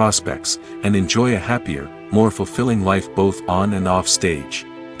career prospects, and enjoy a happier, more fulfilling life both on and off stage.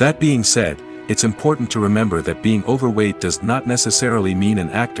 That being said, it's important to remember that being overweight does not necessarily mean an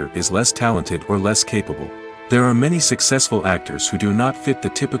actor is less talented or less capable. There are many successful actors who do not fit the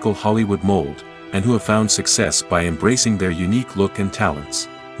typical Hollywood mold, and who have found success by embracing their unique look and talents.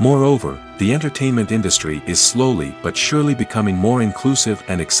 Moreover, the entertainment industry is slowly but surely becoming more inclusive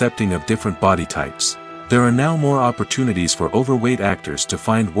and accepting of different body types. There are now more opportunities for overweight actors to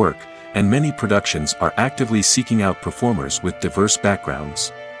find work, and many productions are actively seeking out performers with diverse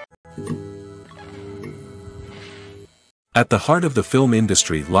backgrounds. At the heart of the film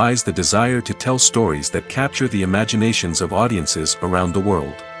industry lies the desire to tell stories that capture the imaginations of audiences around the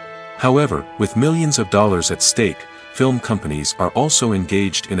world. However, with millions of dollars at stake, film companies are also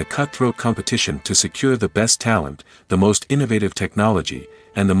engaged in a cutthroat competition to secure the best talent, the most innovative technology,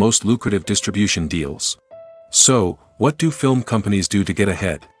 and the most lucrative distribution deals. So, what do film companies do to get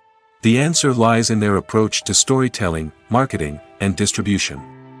ahead? The answer lies in their approach to storytelling, marketing, and distribution.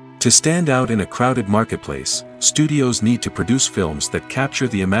 To stand out in a crowded marketplace, studios need to produce films that capture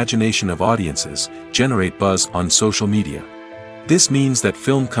the imagination of audiences, generate buzz on social media. This means that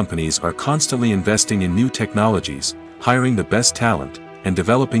film companies are constantly investing in new technologies, hiring the best talent, and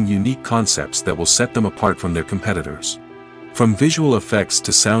developing unique concepts that will set them apart from their competitors. From visual effects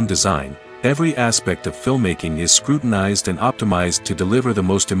to sound design, every aspect of filmmaking is scrutinized and optimized to deliver the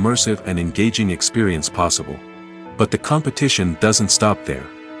most immersive and engaging experience possible. But the competition doesn't stop there.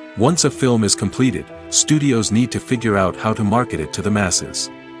 Once a film is completed, studios need to figure out how to market it to the masses.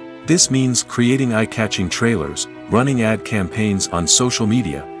 This means creating eye-catching trailers, running ad campaigns on social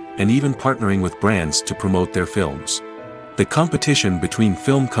media, and even partnering with brands to promote their films. The competition between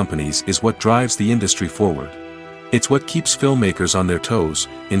film companies is what drives the industry forward. It's what keeps filmmakers on their toes,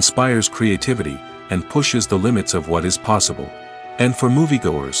 inspires creativity, and pushes the limits of what is possible. And for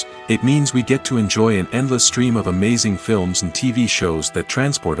moviegoers, it means we get to enjoy an endless stream of amazing films and TV shows that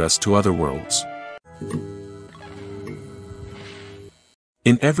transport us to other worlds.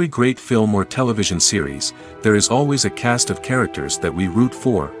 In every great film or television series, there is always a cast of characters that we root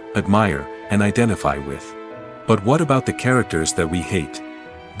for, admire, and identify with. But what about the characters that we hate?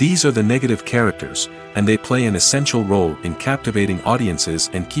 These are the negative characters, and they play an essential role in captivating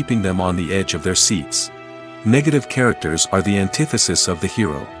audiences and keeping them on the edge of their seats. Negative characters are the antithesis of the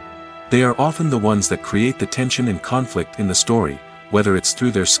hero. They are often the ones that create the tension and conflict in the story, whether it's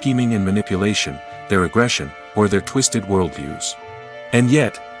through their scheming and manipulation, their aggression, or their twisted worldviews. And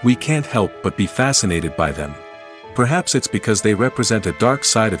yet, we can't help but be fascinated by them. Perhaps it's because they represent a dark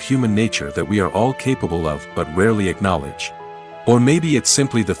side of human nature that we are all capable of but rarely acknowledge. Or maybe it's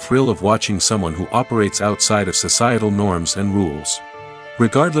simply the thrill of watching someone who operates outside of societal norms and rules.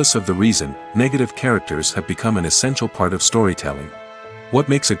 Regardless of the reason, negative characters have become an essential part of storytelling. What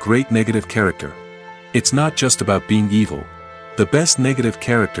makes a great negative character? It's not just about being evil. The best negative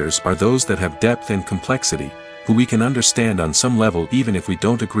characters are those that have depth and complexity, who we can understand on some level even if we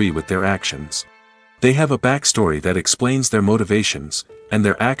don't agree with their actions. They have a backstory that explains their motivations, and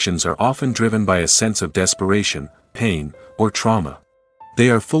their actions are often driven by a sense of desperation, pain, or trauma.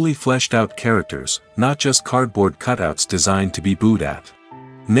 They are fully fleshed out characters, not just cardboard cutouts designed to be booed at.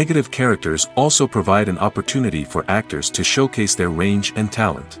 Negative characters also provide an opportunity for actors to showcase their range and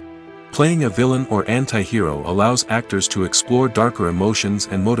talent. Playing a villain or anti-hero allows actors to explore darker emotions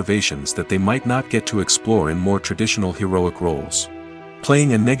and motivations that they might not get to explore in more traditional heroic roles.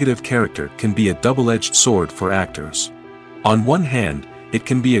 Playing a negative character can be a double-edged sword for actors. On one hand, it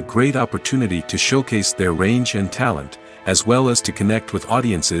can be a great opportunity to showcase their range and talent, as well as to connect with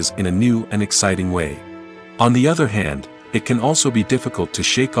audiences in a new and exciting way. On the other hand, it can also be difficult to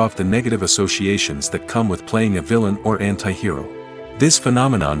shake off the negative associations that come with playing a villain or anti-hero. This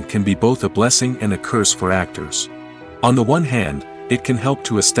phenomenon can be both a blessing and a curse for actors. On the one hand, it can help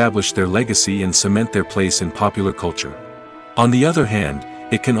to establish their legacy and cement their place in popular culture. On the other hand,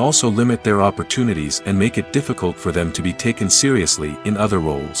 it can also limit their opportunities and make it difficult for them to be taken seriously in other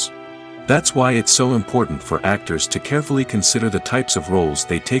roles. That's why it's so important for actors to carefully consider the types of roles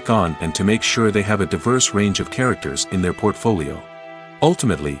they take on and to make sure they have a diverse range of characters in their portfolio.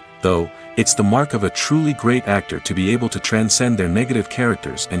 Ultimately, though, it's the mark of a truly great actor to be able to transcend their negative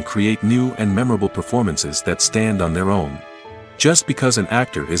characters and create new and memorable performances that stand on their own. Just because an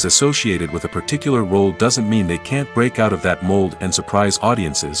actor is associated with a particular role doesn't mean they can't break out of that mold and surprise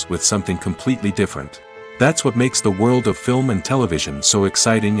audiences with something completely different. That's what makes the world of film and television so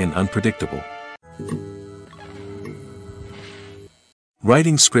exciting and unpredictable.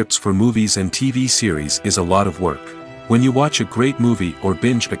 Writing scripts for movies and TV series is a lot of work. When you watch a great movie or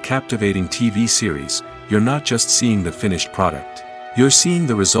binge a captivating TV series, you're not just seeing the finished product. You're seeing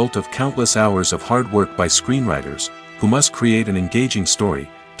the result of countless hours of hard work by screenwriters, who must create an engaging story,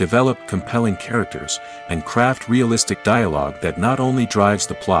 develop compelling characters, and craft realistic dialogue that not only drives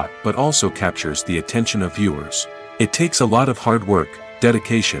the plot but also captures the attention of viewers. It takes a lot of hard work,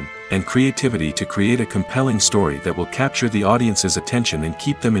 dedication, and creativity to create a compelling story that will capture the audience's attention and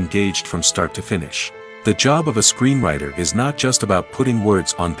keep them engaged from start to finish. The job of a screenwriter is not just about putting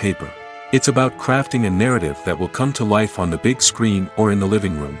words on paper. It's about crafting a narrative that will come to life on the big screen or in the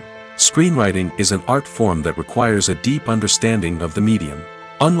living room. Screenwriting is an art form that requires a deep understanding of the medium.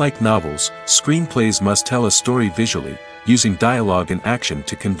 Unlike novels, screenplays must tell a story visually, using dialogue and action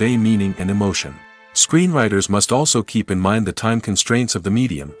to convey meaning and emotion. Screenwriters must also keep in mind the time constraints of the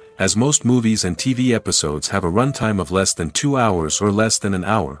medium, as most movies and TV episodes have a runtime of less than 2 hours or less than an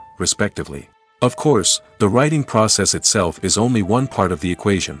hour, respectively. Of course, the writing process itself is only one part of the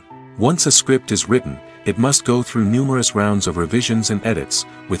equation. Once a script is written, it must go through numerous rounds of revisions and edits,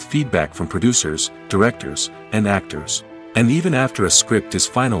 with feedback from producers, directors, and actors. And even after a script is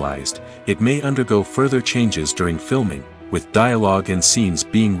finalized, it may undergo further changes during filming, with dialogue and scenes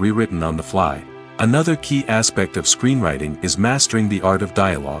being rewritten on the fly. Another key aspect of screenwriting is mastering the art of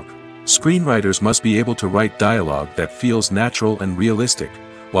dialogue. Screenwriters must be able to write dialogue that feels natural and realistic,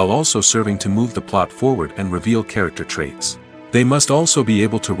 while also serving to move the plot forward and reveal character traits. They must also be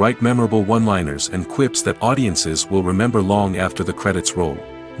able to write memorable one-liners and quips that audiences will remember long after the credits roll.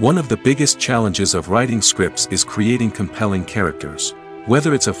 One of the biggest challenges of writing scripts is creating compelling characters.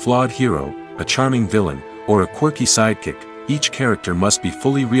 Whether it's a flawed hero, a charming villain, or a quirky sidekick, each character must be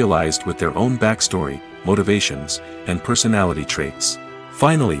fully realized with their own backstory, motivations, and personality traits.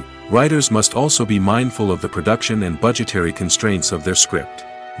 Finally, writers must also be mindful of the production and budgetary constraints of their script.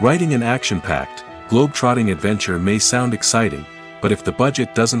 Writing an action-packed, globe-trotting adventure may sound exciting, but if the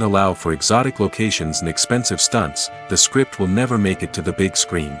budget doesn't allow for exotic locations and expensive stunts, the script will never make it to the big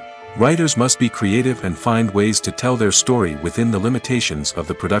screen. Writers must be creative and find ways to tell their story within the limitations of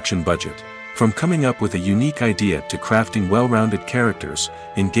the production budget. From coming up with a unique idea to crafting well-rounded characters,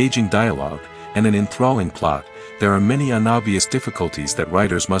 engaging dialogue, and an enthralling plot, there are many unobvious difficulties that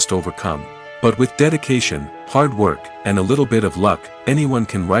writers must overcome. But with dedication, hard work, and a little bit of luck, anyone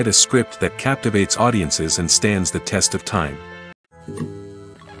can write a script that captivates audiences and stands the test of time.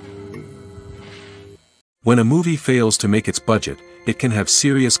 When a movie fails to make its budget, it can have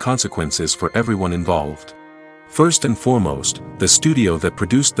serious consequences for everyone involved. First and foremost, the studio that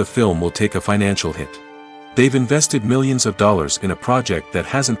produced the film will take a financial hit. They've invested millions of dollars in a project that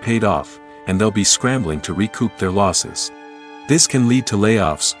hasn't paid off, and they'll be scrambling to recoup their losses. This can lead to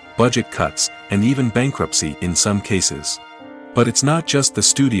layoffs, budget cuts, and even bankruptcy in some cases. But it's not just the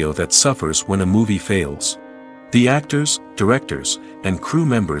studio that suffers when a movie fails. The actors, directors, and crew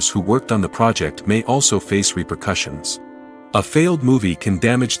members who worked on the project may also face repercussions. A failed movie can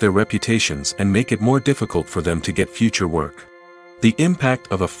damage their reputations and make it more difficult for them to get future work. The impact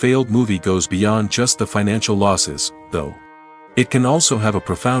of a failed movie goes beyond just the financial losses, though. It can also have a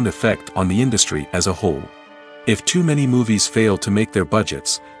profound effect on the industry as a whole. If too many movies fail to make their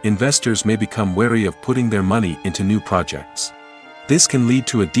budgets, investors may become wary of putting their money into new projects. This can lead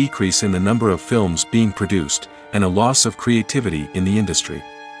to a decrease in the number of films being produced, and a loss of creativity in the industry.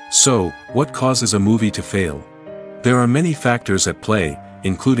 So, what causes a movie to fail? There are many factors at play,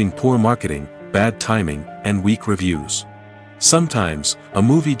 including poor marketing, bad timing, and weak reviews. Sometimes, a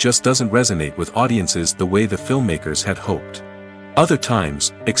movie just doesn't resonate with audiences the way the filmmakers had hoped. Other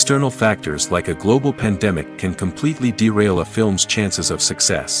times, external factors like a global pandemic can completely derail a film's chances of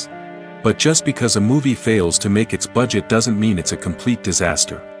success. But just because a movie fails to make its budget doesn't mean it's a complete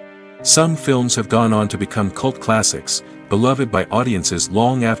disaster. Some films have gone on to become cult classics, beloved by audiences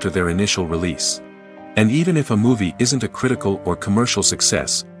long after their initial release. And even if a movie isn't a critical or commercial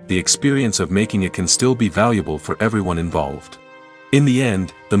success, the experience of making it can still be valuable for everyone involved. In the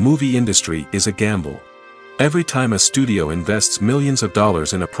end, the movie industry is a gamble. Every time a studio invests millions of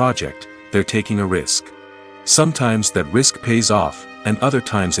dollars in a project, they're taking a risk. Sometimes that risk pays off, and other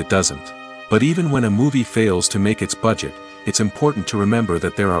times it doesn't. But even when a movie fails to make its budget, it's important to remember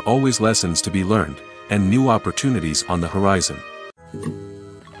that there are always lessons to be learned, and new opportunities on the horizon.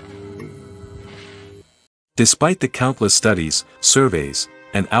 Despite the countless studies, surveys,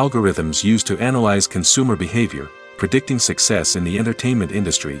 and algorithms used to analyze consumer behavior, predicting success in the entertainment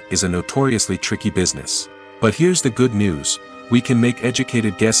industry is a notoriously tricky business. But here's the good news: we can make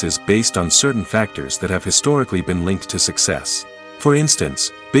educated guesses based on certain factors that have historically been linked to success. For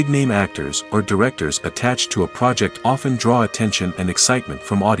instance, big-name actors or directors attached to a project often draw attention and excitement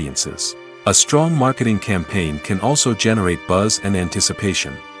from audiences. A strong marketing campaign can also generate buzz and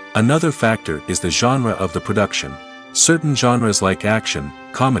anticipation. Another factor is the genre of the production. Certain genres like action,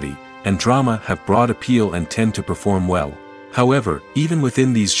 comedy, and drama have broad appeal and tend to perform well. However, even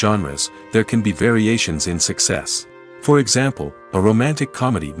within these genres, there can be variations in success. For example, a romantic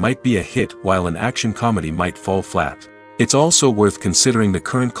comedy might be a hit while an action comedy might fall flat. It's also worth considering the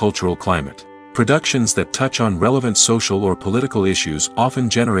current cultural climate. Productions that touch on relevant social or political issues often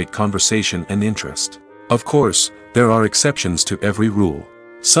generate conversation and interest. Of course, there are exceptions to every rule.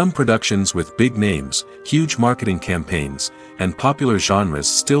 Some productions with big names, huge marketing campaigns, and popular genres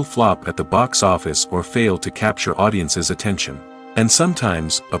still flop at the box office or fail to capture audiences' attention. And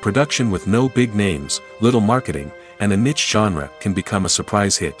sometimes, a production with no big names, little marketing, and a niche genre can become a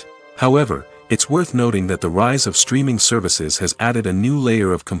surprise hit. However, it's worth noting that the rise of streaming services has added a new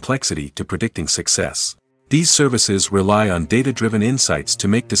layer of complexity to predicting success. These services rely on data-driven insights to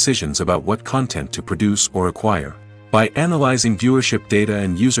make decisions about what content to produce or acquire. By analyzing viewership data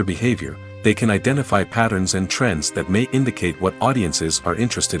and user behavior, they can identify patterns and trends that may indicate what audiences are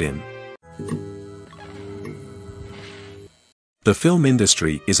interested in. The film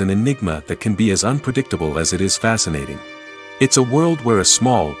industry is an enigma that can be as unpredictable as it is fascinating. It's a world where a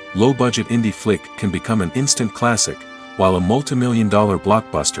small, low-budget indie flick can become an instant classic, while a multi-million-dollar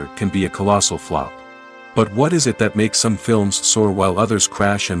blockbuster can be a colossal flop. But what is it that makes some films soar while others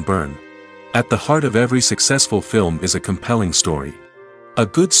crash and burn? At the heart of every successful film is a compelling story. A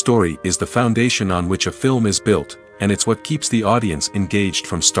good story is the foundation on which a film is built, and it's what keeps the audience engaged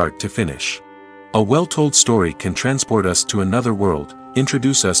from start to finish. A well-told story can transport us to another world,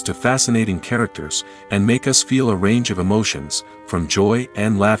 introduce us to fascinating characters, and make us feel a range of emotions, from joy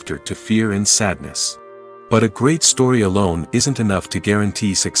and laughter to fear and sadness. But a great story alone isn't enough to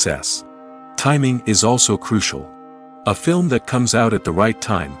guarantee success. Timing is also crucial. A film that comes out at the right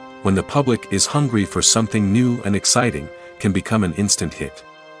time, when the public is hungry for something new and exciting, can become an instant hit.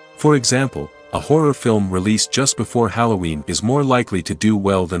 For example, a horror film released just before Halloween is more likely to do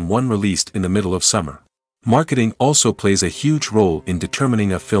well than one released in the middle of summer. Marketing also plays a huge role in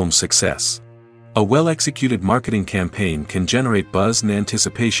determining a film's success. A well-executed marketing campaign can generate buzz and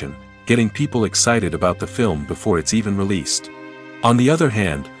anticipation, getting people excited about the film before it's even released. On the other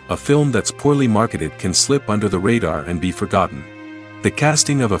hand, a film that's poorly marketed can slip under the radar and be forgotten. The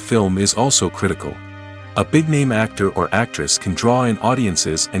casting of a film is also critical. A big-name actor or actress can draw in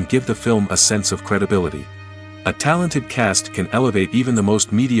audiences and give the film a sense of credibility. A talented cast can elevate even the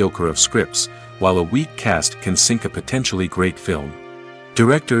most mediocre of scripts, while a weak cast can sink a potentially great film.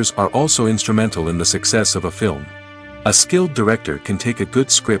 Directors are also instrumental in the success of a film. A skilled director can take a good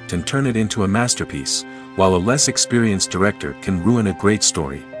script and turn it into a masterpiece, while a less experienced director can ruin a great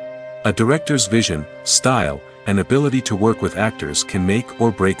story. A director's vision, style, and ability to work with actors can make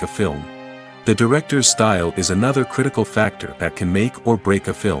or break a film. The director's style is another critical factor that can make or break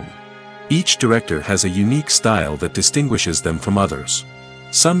a film. Each director has a unique style that distinguishes them from others.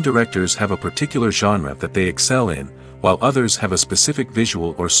 Some directors have a particular genre that they excel in, while others have a specific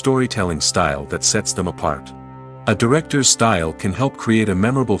visual or storytelling style that sets them apart. A director's style can help create a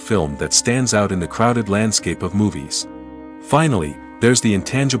memorable film that stands out in the crowded landscape of movies. Finally, there's the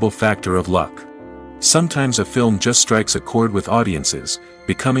intangible factor of luck. Sometimes a film just strikes a chord with audiences,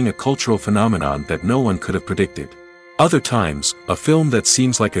 becoming a cultural phenomenon that no one could have predicted. Other times, a film that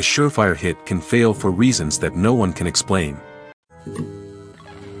seems like a surefire hit can fail for reasons that no one can explain.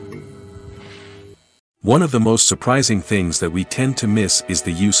 One of the most surprising things that we tend to miss is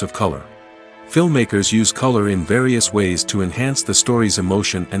the use of color. Filmmakers use color in various ways to enhance the story's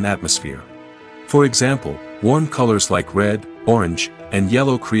emotion and atmosphere. For example, warm colors like red, orange, and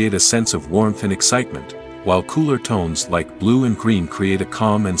yellow create a sense of warmth and excitement, while cooler tones like blue and green create a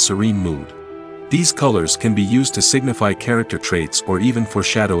calm and serene mood. These colors can be used to signify character traits or even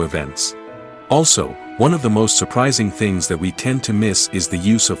foreshadow events. Also, one of the most surprising things that we tend to miss is the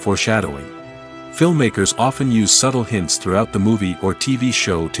use of foreshadowing. Filmmakers often use subtle hints throughout the movie or TV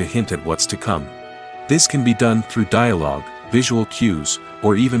show to hint at what's to come. This can be done through dialogue, visual cues,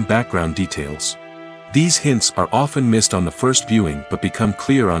 or even background details. These hints are often missed on the first viewing but become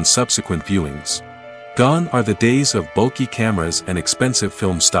clear on subsequent viewings. Gone are the days of bulky cameras and expensive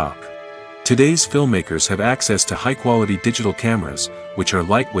film stock. Today's filmmakers have access to high-quality digital cameras, which are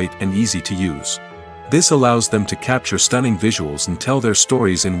lightweight and easy to use. This allows them to capture stunning visuals and tell their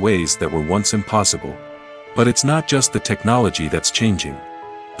stories in ways that were once impossible. But it's not just the technology that's changing.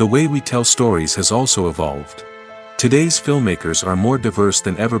 The way we tell stories has also evolved. Today's filmmakers are more diverse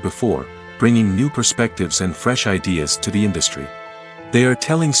than ever before, bringing new perspectives and fresh ideas to the industry. They are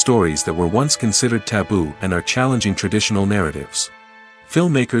telling stories that were once considered taboo and are challenging traditional narratives.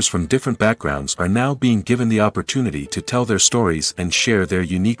 Filmmakers from different backgrounds are now being given the opportunity to tell their stories and share their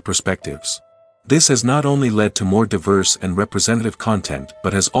unique perspectives. This has not only led to more diverse and representative content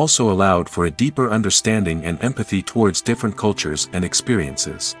but has also allowed for a deeper understanding and empathy towards different cultures and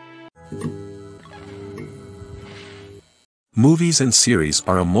experiences. Movies and series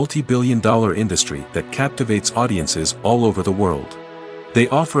are a multi-billion-dollar industry that captivates audiences all over the world. They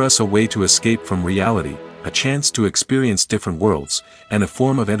offer us a way to escape from reality, a chance to experience different worlds, and a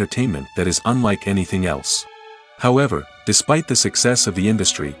form of entertainment that is unlike anything else. However, despite the success of the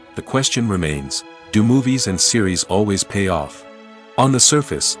industry, the question remains, do movies and series always pay off? On the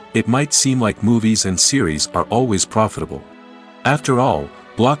surface, it might seem like movies and series are always profitable. After all,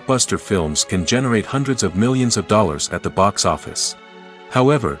 blockbuster films can generate hundreds of millions of dollars at the box office.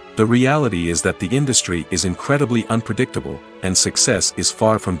 However, the reality is that the industry is incredibly unpredictable, and success is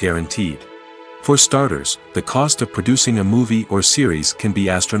far from guaranteed. For starters, the cost of producing a movie or series can be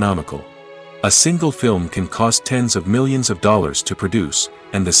astronomical. A single film can cost tens of millions of dollars to produce,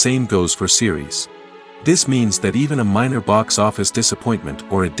 and the same goes for series. This means that even a minor box office disappointment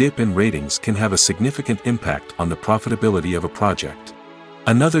or a dip in ratings can have a significant impact on the profitability of a project.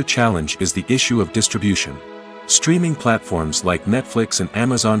 Another challenge is the issue of distribution. Streaming platforms like Netflix and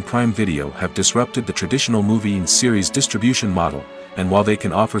Amazon Prime Video have disrupted the traditional movie and series distribution model, and while they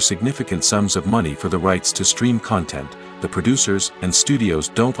can offer significant sums of money for the rights to stream content, the producers and studios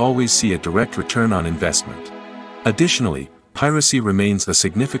don't always see a direct return on investment. Additionally, piracy remains a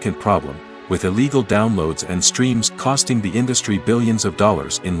significant problem, with illegal downloads and streams costing the industry billions of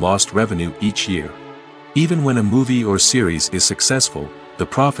dollars in lost revenue each year. Even when a movie or series is successful, the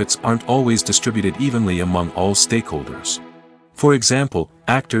profits aren't always distributed evenly among all stakeholders. For example,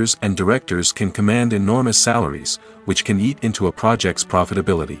 actors and directors can command enormous salaries, which can eat into a project's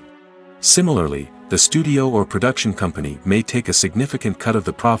profitability. Similarly, the studio or production company may take a significant cut of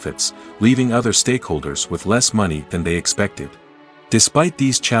the profits, leaving other stakeholders with less money than they expected. Despite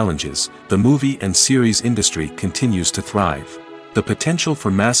these challenges, the movie and series industry continues to thrive. The potential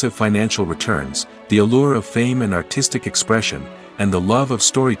for massive financial returns, the allure of fame and artistic expression, and the love of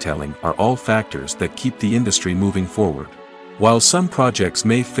storytelling are all factors that keep the industry moving forward. While some projects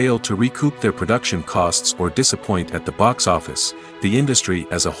may fail to recoup their production costs or disappoint at the box office, the industry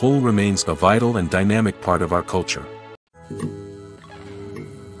as a whole remains a vital and dynamic part of our culture.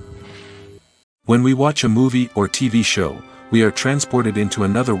 When we watch a movie or TV show, we are transported into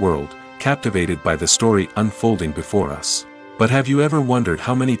another world, captivated by the story unfolding before us. But have you ever wondered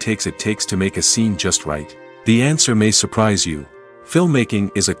how many takes it takes to make a scene just right? The answer may surprise you.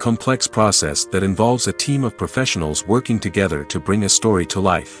 Filmmaking is a complex process that involves a team of professionals working together to bring a story to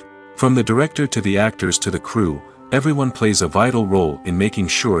life. From the director to the actors to the crew, everyone plays a vital role in making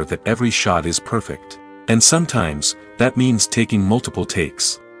sure that every shot is perfect. And sometimes, that means taking multiple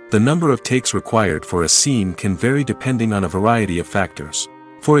takes. The number of takes required for a scene can vary depending on a variety of factors.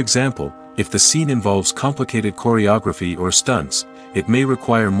 For example, if the scene involves complicated choreography or stunts, it may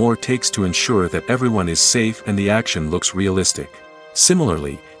require more takes to ensure that everyone is safe and the action looks realistic.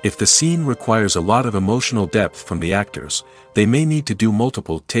 Similarly, if the scene requires a lot of emotional depth from the actors, they may need to do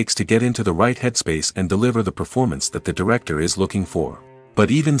multiple takes to get into the right headspace and deliver the performance that the director is looking for. But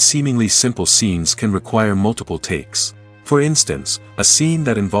even seemingly simple scenes can require multiple takes. For instance, a scene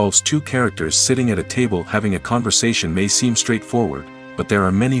that involves two characters sitting at a table having a conversation may seem straightforward, but there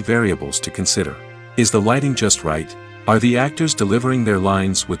are many variables to consider. Is the lighting just right? Are the actors delivering their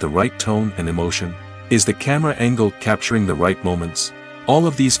lines with the right tone and emotion? Is the camera angle capturing the right moments? All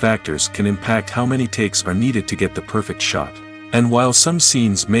of these factors can impact how many takes are needed to get the perfect shot. And while some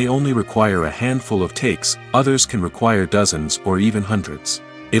scenes may only require a handful of takes, others can require dozens or even hundreds.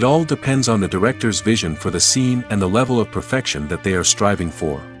 It all depends on the director's vision for the scene and the level of perfection that they are striving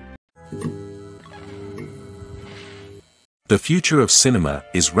for. The future of cinema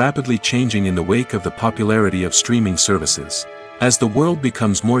is rapidly changing in the wake of the popularity of streaming services. As the world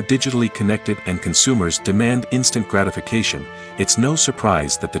becomes more digitally connected and consumers demand instant gratification, it's no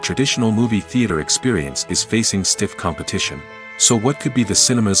surprise that the traditional movie theater experience is facing stiff competition. So what could be the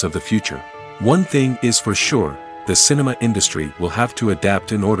cinemas of the future? One thing is for sure, the cinema industry will have to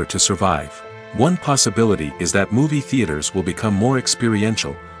adapt in order to survive. One possibility is that movie theaters will become more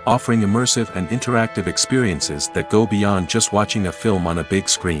experiential, offering immersive and interactive experiences that go beyond just watching a film on a big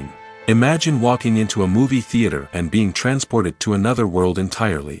screen. Imagine walking into a movie theater and being transported to another world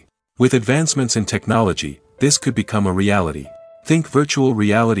entirely. With advancements in technology, this could become a reality. Think virtual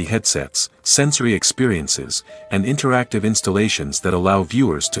reality headsets, sensory experiences, and interactive installations that allow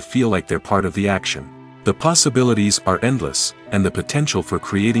viewers to feel like they're part of the action. The possibilities are endless, and the potential for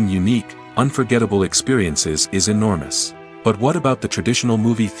creating unique, unforgettable experiences is enormous. But what about the traditional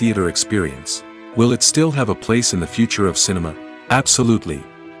movie theater experience? Will it still have a place in the future of cinema? Absolutely.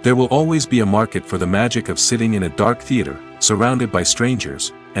 There will always be a market for the magic of sitting in a dark theater, surrounded by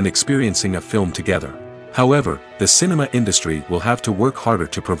strangers, and experiencing a film together. However, the cinema industry will have to work harder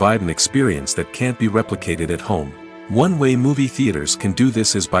to provide an experience that can't be replicated at home. One way movie theaters can do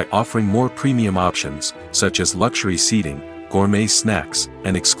this is by offering more premium options, such as luxury seating, gourmet snacks,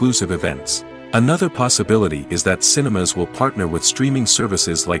 and exclusive events. Another possibility is that cinemas will partner with streaming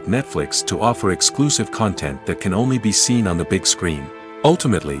services like Netflix to offer exclusive content that can only be seen on the big screen.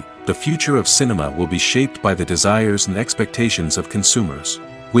 Ultimately, the future of cinema will be shaped by the desires and expectations of consumers.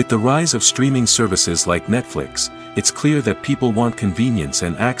 With the rise of streaming services like Netflix, it's clear that people want convenience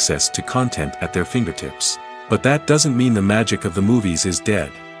and access to content at their fingertips. But that doesn't mean the magic of the movies is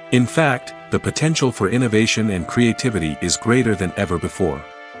dead. In fact, the potential for innovation and creativity is greater than ever before.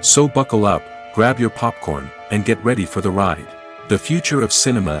 So buckle up, grab your popcorn, and get ready for the ride. The future of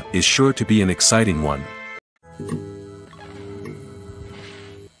cinema is sure to be an exciting one.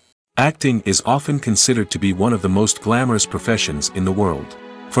 Acting is often considered to be one of the most glamorous professions in the world.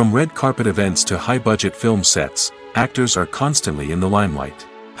 From red carpet events to high-budget film sets, actors are constantly in the limelight.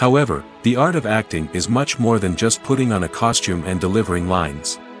 However, the art of acting is much more than just putting on a costume and delivering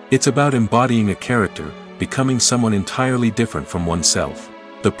lines. It's about embodying a character, becoming someone entirely different from oneself.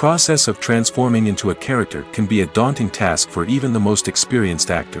 The process of transforming into a character can be a daunting task for even the most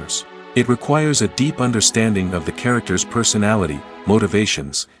experienced actors. It requires a deep understanding of the character's personality,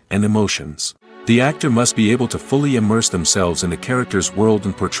 motivations, and emotions. The actor must be able to fully immerse themselves in the character's world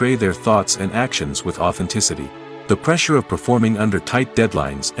and portray their thoughts and actions with authenticity. The pressure of performing under tight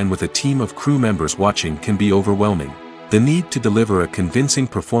deadlines and with a team of crew members watching can be overwhelming. The need to deliver a convincing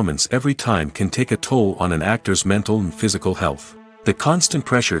performance every time can take a toll on an actor's mental and physical health. The constant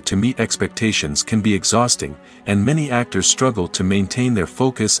pressure to meet expectations can be exhausting, and many actors struggle to maintain their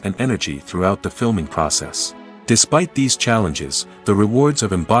focus and energy throughout the filming process. Despite these challenges, the rewards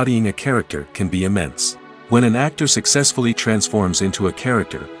of embodying a character can be immense. When an actor successfully transforms into a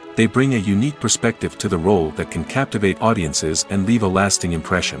character, they bring a unique perspective to the role that can captivate audiences and leave a lasting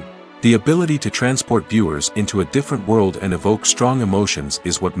impression. The ability to transport viewers into a different world and evoke strong emotions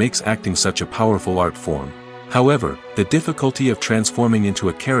is what makes acting such a powerful art form. However, the difficulty of transforming into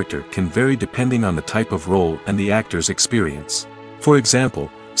a character can vary depending on the type of role and the actor's experience. For example,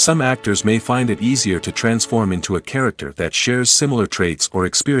 some actors may find it easier to transform into a character that shares similar traits or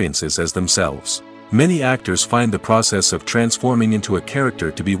experiences as themselves. Many actors find the process of transforming into a character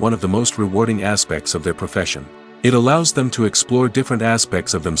to be one of the most rewarding aspects of their profession. It allows them to explore different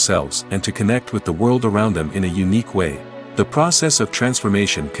aspects of themselves and to connect with the world around them in a unique way. The process of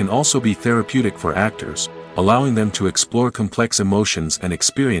transformation can also be therapeutic for actors, allowing them to explore complex emotions and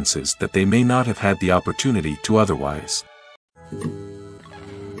experiences that they may not have had the opportunity to otherwise.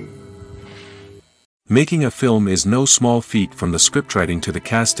 Making a film is no small feat. From the scriptwriting to the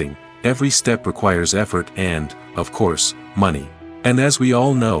casting, every step requires effort and, of course, money. And as we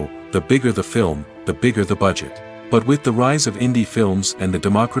all know, the bigger the film, the bigger the budget. But with the rise of indie films and the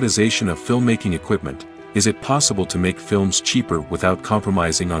democratization of filmmaking equipment, is it possible to make films cheaper without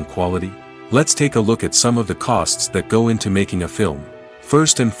compromising on quality? Let's take a look at some of the costs that go into making a film.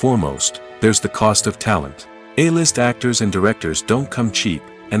 First and foremost, there's the cost of talent. A-list actors and directors don't come cheap,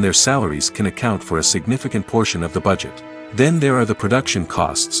 and their salaries can account for a significant portion of the budget. Then there are the production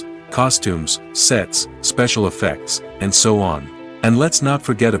costs, costumes, sets, special effects, and so on. And let's not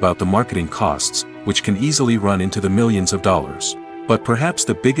forget about the marketing costs, which can easily run into the millions of dollars. But perhaps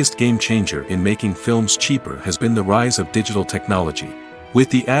the biggest game changer in making films cheaper has been the rise of digital technology. With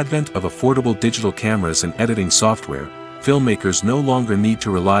the advent of affordable digital cameras and editing software, filmmakers no longer need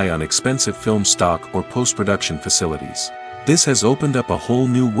to rely on expensive film stock or post-production facilities. This has opened up a whole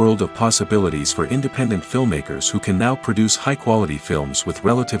new world of possibilities for independent filmmakers who can now produce high-quality films with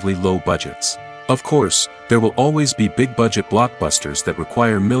relatively low budgets. Of course, there will always be big-budget blockbusters that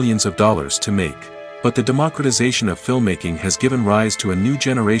require millions of dollars to make. But the democratization of filmmaking has given rise to a new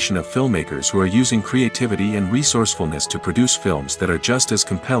generation of filmmakers who are using creativity and resourcefulness to produce films that are just as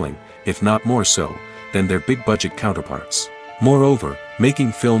compelling, if not more so, than their big-budget counterparts. Moreover,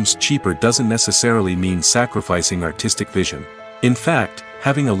 making films cheaper doesn't necessarily mean sacrificing artistic vision. In fact,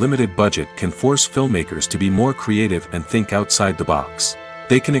 having a limited budget can force filmmakers to be more creative and think outside the box.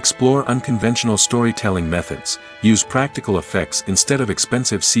 They can explore unconventional storytelling methods, use practical effects instead of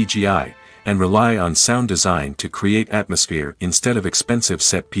expensive CGI, and rely on sound design to create atmosphere instead of expensive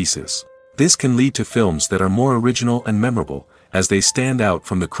set pieces. This can lead to films that are more original and memorable, as they stand out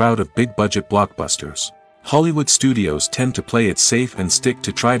from the crowd of big-budget blockbusters. Hollywood studios tend to play it safe and stick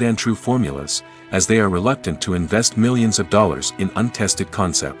to tried-and-true formulas, as they are reluctant to invest millions of dollars in untested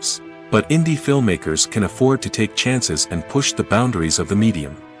concepts. But indie filmmakers can afford to take chances and push the boundaries of the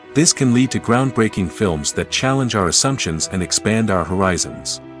medium. This can lead to groundbreaking films that challenge our assumptions and expand our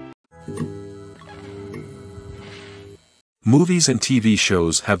horizons. Movies and TV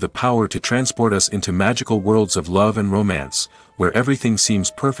shows have the power to transport us into magical worlds of love and romance, where everything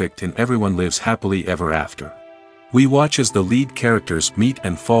seems perfect and everyone lives happily ever after. We watch as the lead characters meet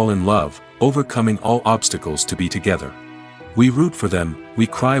and fall in love, overcoming all obstacles to be together. We root for them, we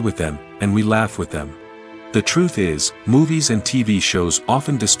cry with them, and we laugh with them. The truth is, movies and TV shows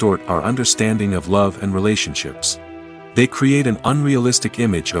often distort our understanding of love and relationships. They create an unrealistic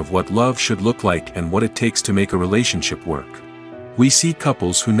image of what love should look like and what it takes to make a relationship work. We see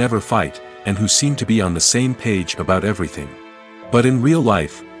couples who never fight, and who seem to be on the same page about everything. But in real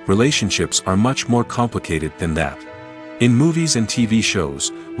life, relationships are much more complicated than that. In movies and TV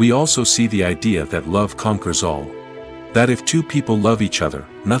shows, we also see the idea that love conquers all. That if two people love each other,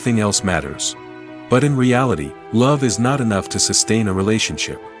 nothing else matters. But in reality, love is not enough to sustain a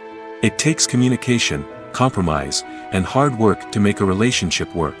relationship. It takes communication, compromise, and hard work to make a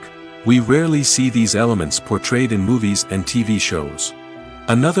relationship work. We rarely see these elements portrayed in movies and TV shows.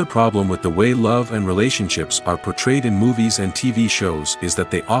 Another problem with the way love and relationships are portrayed in movies and TV shows is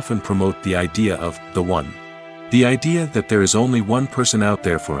that they often promote the idea of the one. The idea that there is only one person out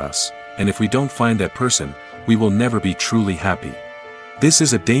there for us, and if we don't find that person, we will never be truly happy. This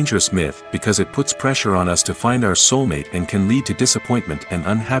is a dangerous myth because it puts pressure on us to find our soulmate and can lead to disappointment and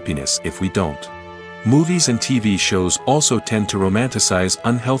unhappiness if we don't. Movies and TV shows also tend to romanticize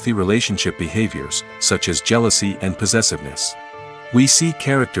unhealthy relationship behaviors, such as jealousy and possessiveness. We see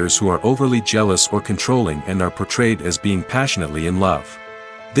characters who are overly jealous or controlling and are portrayed as being passionately in love.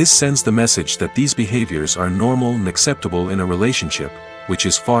 This sends the message that these behaviors are normal and acceptable in a relationship, which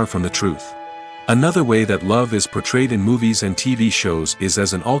is far from the truth. Another way that love is portrayed in movies and TV shows is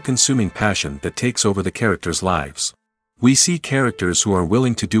as an all-consuming passion that takes over the characters' lives. We see characters who are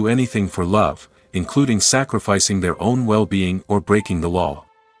willing to do anything for love, including sacrificing their own well-being or breaking the law.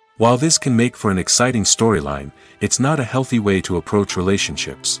 While this can make for an exciting storyline, it's not a healthy way to approach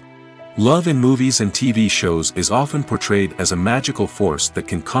relationships. Love in movies and TV shows is often portrayed as a magical force that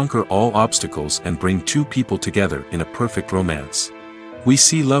can conquer all obstacles and bring two people together in a perfect romance. We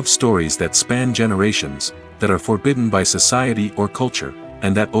see love stories that span generations, that are forbidden by society or culture,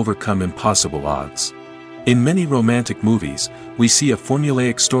 and that overcome impossible odds. In many romantic movies, we see a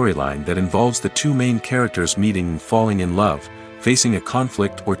formulaic storyline that involves the two main characters meeting and falling in love, facing a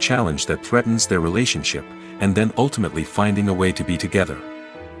conflict or challenge that threatens their relationship, and then ultimately finding a way to be together.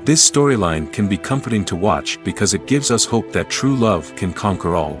 This storyline can be comforting to watch because it gives us hope that true love can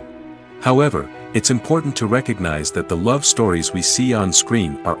conquer all. However, it's important to recognize that the love stories we see on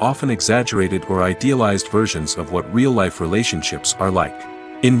screen are often exaggerated or idealized versions of what real-life relationships are like.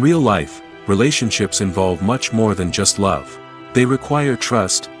 In real life, relationships involve much more than just love. They require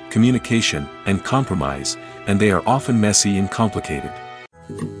trust, communication, and compromise, and they are often messy and complicated.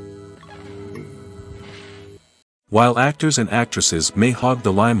 While actors and actresses may hog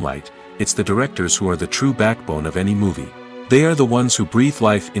the limelight, it's the directors who are the true backbone of any movie. They are the ones who breathe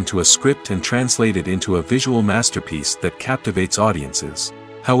life into a script and translate it into a visual masterpiece that captivates audiences.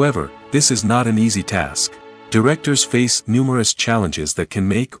 However, this is not an easy task. Directors face numerous challenges that can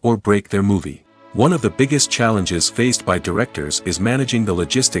make or break their movie. One of the biggest challenges faced by directors is managing the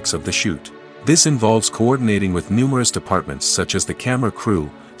logistics of the shoot. This involves coordinating with numerous departments such as the camera crew,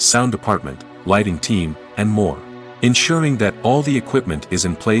 sound department, lighting team, and more. Ensuring that all the equipment is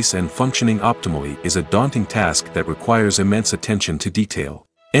in place and functioning optimally is a daunting task that requires immense attention to detail.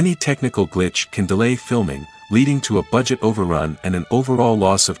 Any technical glitch can delay filming, leading to a budget overrun and an overall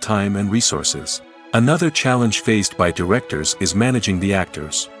loss of time and resources. Another challenge faced by directors is managing the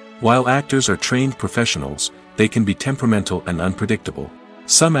actors. While actors are trained professionals, they can be temperamental and unpredictable.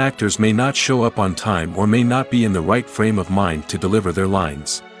 Some actors may not show up on time or may not be in the right frame of mind to deliver their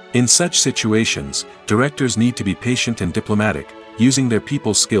lines. In such situations, directors need to be patient and diplomatic, using their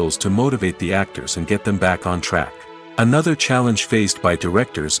people skills to motivate the actors and get them back on track. Another challenge faced by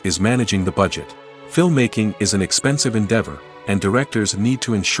directors is managing the budget. Filmmaking is an expensive endeavor, and directors need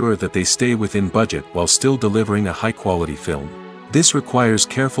to ensure that they stay within budget while still delivering a high-quality film. This requires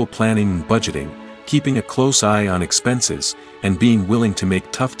careful planning and budgeting, keeping a close eye on expenses, and being willing to make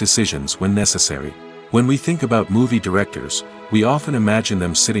tough decisions when necessary. When we think about movie directors, we often imagine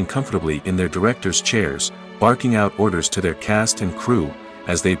them sitting comfortably in their director's chairs, barking out orders to their cast and crew,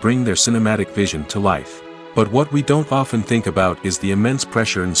 as they bring their cinematic vision to life. But what we don't often think about is the immense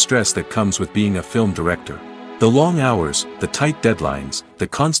pressure and stress that comes with being a film director. The long hours, the tight deadlines, the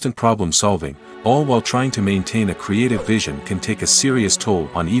constant problem solving, all while trying to maintain a creative vision can take a serious toll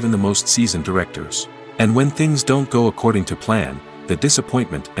on even the most seasoned directors. And when things don't go according to plan, the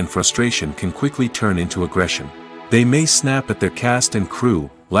disappointment and frustration can quickly turn into aggression. They may snap at their cast and crew,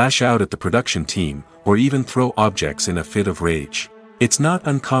 lash out at the production team, or even throw objects in a fit of rage. It's not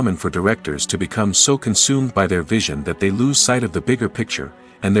uncommon for directors to become so consumed by their vision that they lose sight of the bigger picture,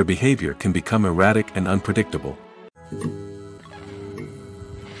 and their behavior can become erratic and unpredictable.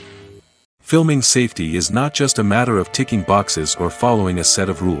 Filming safety is not just a matter of ticking boxes or following a set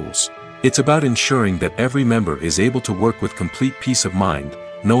of rules. It's about ensuring that every member is able to work with complete peace of mind,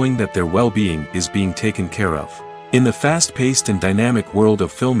 knowing that their well-being is being taken care of. In the fast-paced and dynamic world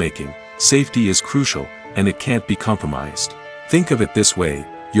of filmmaking, safety is crucial, and it can't be compromised. Think of it this way: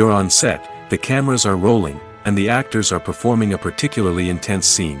 you're on set, the cameras are rolling, and the actors are performing a particularly intense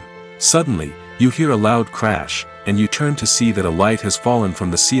scene. Suddenly, you hear a loud crash, and you turn to see that a light has fallen from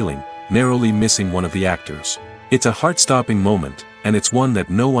the ceiling, narrowly missing one of the actors. It's a heart-stopping moment, and it's one that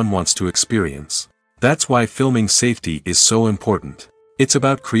no one wants to experience. That's why filming safety is so important. It's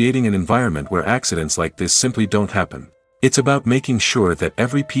about creating an environment where accidents like this simply don't happen. It's about making sure that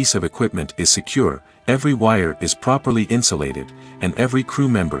every piece of equipment is secure, every wire is properly insulated, and every crew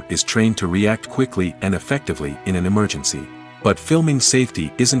member is trained to react quickly and effectively in an emergency. But filming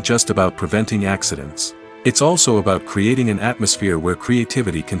safety isn't just about preventing accidents. It's also about creating an atmosphere where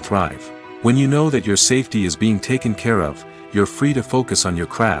creativity can thrive. When you know that your safety is being taken care of, you're free to focus on your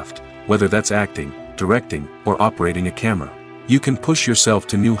craft, whether that's acting, directing, or operating a camera. You can push yourself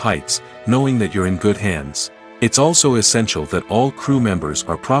to new heights, knowing that you're in good hands. It's also essential that all crew members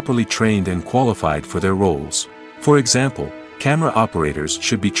are properly trained and qualified for their roles. For example, camera operators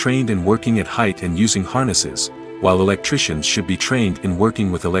should be trained in working at height and using harnesses, while electricians should be trained in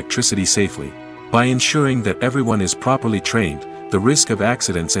working with electricity safely. By ensuring that everyone is properly trained, the risk of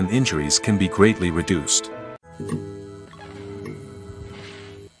accidents and injuries can be greatly reduced.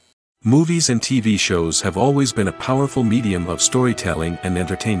 Movies and TV shows have always been a powerful medium of storytelling and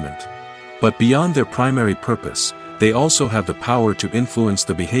entertainment. But beyond their primary purpose, they also have the power to influence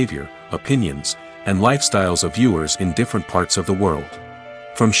the behavior, opinions, and lifestyles of viewers in different parts of the world.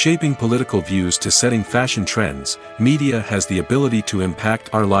 From shaping political views to setting fashion trends, media has the ability to impact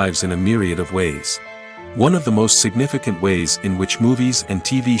our lives in a myriad of ways. One of the most significant ways in which movies and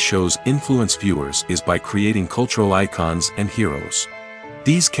TV shows influence viewers is by creating cultural icons and heroes.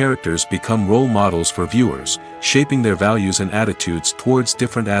 These characters become role models for viewers, shaping their values and attitudes towards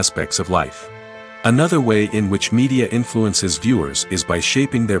different aspects of life. Another way in which media influences viewers is by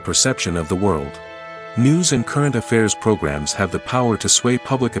shaping their perception of the world. News and current affairs programs have the power to sway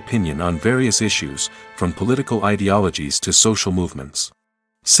public opinion on various issues, from political ideologies to social movements.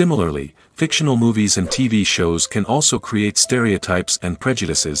 Similarly, fictional movies and TV shows can also create stereotypes and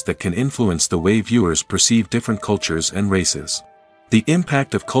prejudices that can influence the way viewers perceive different cultures and races. The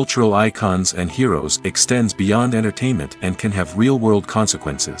impact of cultural icons and heroes extends beyond entertainment and can have real-world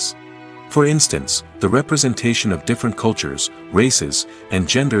consequences. For instance, the representation of different cultures, races, and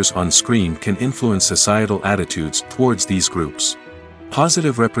genders on screen can influence societal attitudes towards these groups.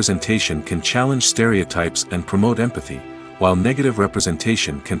 Positive representation can challenge stereotypes and promote empathy, while negative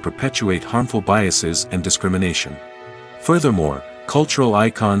representation can perpetuate harmful biases and discrimination. Furthermore, cultural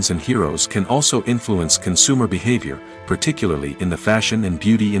icons and heroes can also influence consumer behavior, particularly in the fashion and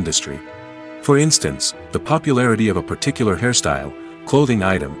beauty industry. For instance, the popularity of a particular hairstyle, clothing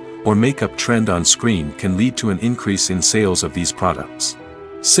item, or makeup trend on screen can lead to an increase in sales of these products.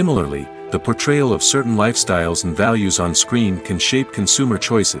 Similarly, the portrayal of certain lifestyles and values on screen can shape consumer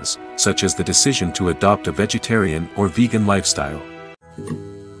choices, such as the decision to adopt a vegetarian or vegan lifestyle.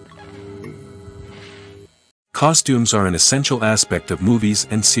 Costumes are an essential aspect of movies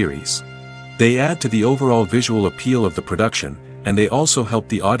and series. They add to the overall visual appeal of the production, and they also help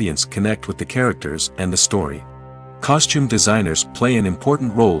the audience connect with the characters and the story. Costume designers play an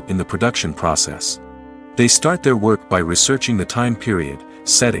important role in the production process. They start their work by researching the time period,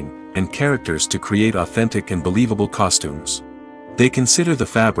 setting, and characters to create authentic and believable costumes. They consider the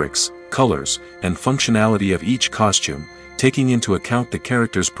fabrics, colors, and functionality of each costume, taking into account the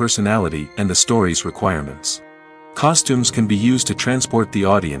character's personality and the story's requirements. Costumes can be used to transport the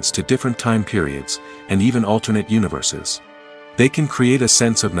audience to different time periods, and even alternate universes. They can create a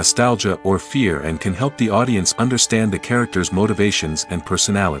sense of nostalgia or fear and can help the audience understand the character's motivations and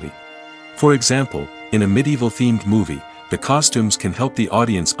personality. For example, in a medieval-themed movie, the costumes can help the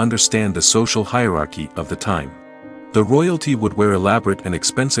audience understand the social hierarchy of the time. The royalty would wear elaborate and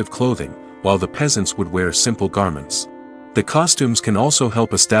expensive clothing, while the peasants would wear simple garments. The costumes can also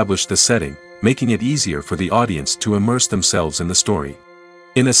help establish the setting, making it easier for the audience to immerse themselves in the story.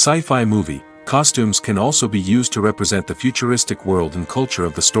 In a sci-fi movie, costumes can also be used to represent the futuristic world and culture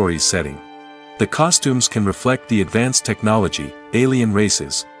of the story's setting. The costumes can reflect the advanced technology, alien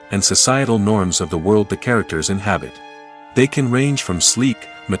races, and societal norms of the world the characters inhabit. They can range from sleek,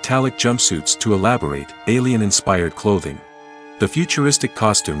 metallic jumpsuits to elaborate, alien-inspired clothing. The futuristic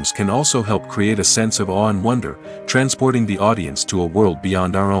costumes can also help create a sense of awe and wonder, transporting the audience to a world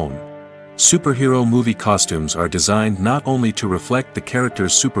beyond our own. Superhero movie costumes are designed not only to reflect the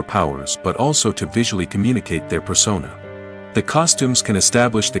character's superpowers but also to visually communicate their persona. The costumes can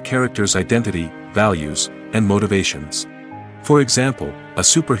establish the character's identity, values, and motivations. For example, a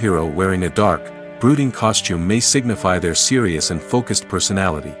superhero wearing a dark, brooding costume may signify their serious and focused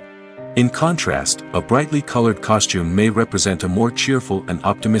personality. In contrast, a brightly colored costume may represent a more cheerful and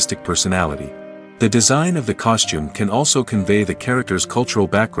optimistic personality. The design of the costume can also convey the character's cultural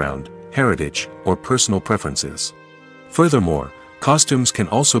background, heritage, or personal preferences. Furthermore, costumes can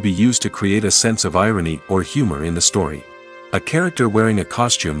also be used to create a sense of irony or humor in the story. A character wearing a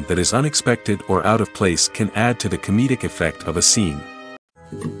costume that is unexpected or out of place can add to the comedic effect of a scene.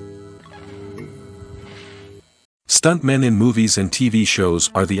 Stuntmen in movies and TV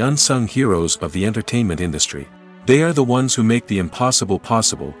shows are the unsung heroes of the entertainment industry. They are the ones who make the impossible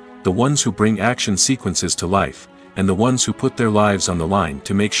possible, the ones who bring action sequences to life, and the ones who put their lives on the line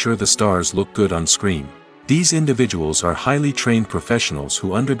to make sure the stars look good on screen. These individuals are highly trained professionals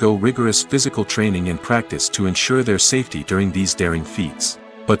who undergo rigorous physical training and practice to ensure their safety during these daring feats.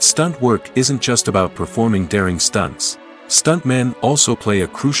 But stunt work isn't just about performing daring stunts. Stuntmen also play a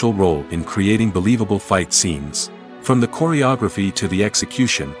crucial role in creating believable fight scenes. From the choreography to the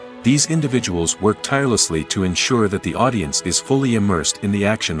execution, these individuals work tirelessly to ensure that the audience is fully immersed in the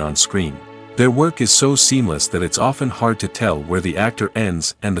action on screen. Their work is so seamless that it's often hard to tell where the actor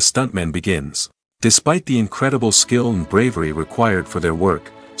ends and the stuntman begins. Despite the incredible skill and bravery required for their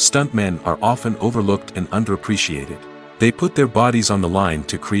work, stuntmen are often overlooked and underappreciated. They put their bodies on the line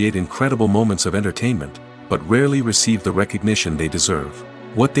to create incredible moments of entertainment, but rarely receive the recognition they deserve.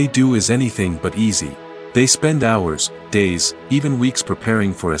 What they do is anything but easy. They spend hours, days, even weeks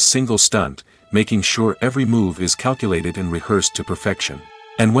preparing for a single stunt, making sure every move is calculated and rehearsed to perfection.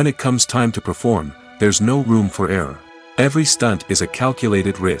 And when it comes time to perform, there's no room for error. Every stunt is a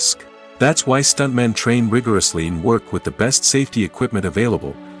calculated risk. That's why stuntmen train rigorously and work with the best safety equipment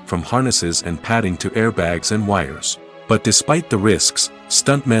available, from harnesses and padding to airbags and wires. But despite the risks,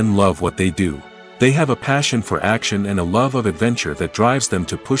 stuntmen love what they do. They have a passion for action and a love of adventure that drives them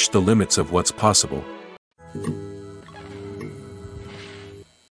to push the limits of what's possible.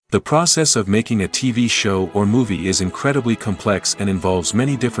 The process of making a TV show or movie is incredibly complex and involves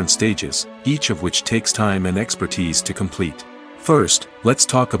many different stages, each of which takes time and expertise to complete. First, let's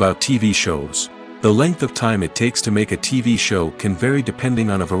talk about TV shows. The length of time it takes to make a TV show can vary depending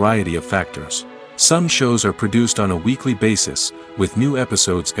on a variety of factors. Some shows are produced on a weekly basis, with new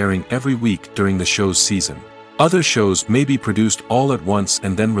episodes airing every week during the show's season. Other shows may be produced all at once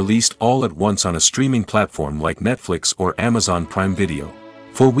and then released all at once on a streaming platform like Netflix or Amazon Prime Video.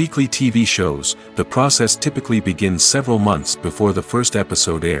 For weekly TV shows, the process typically begins several months before the first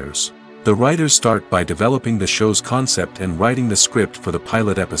episode airs. The writers start by developing the show's concept and writing the script for the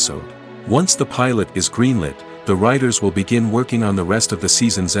pilot episode. Once the pilot is greenlit, the writers will begin working on the rest of the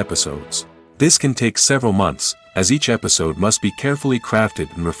season's episodes. This can take several months, as each episode must be carefully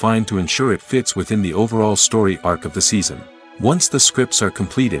crafted and refined to ensure it fits within the overall story arc of the season. Once the scripts are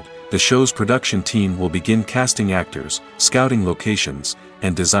completed, the show's production team will begin casting actors, scouting locations,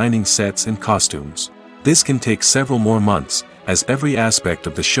 and designing sets and costumes. This can take several more months, as every aspect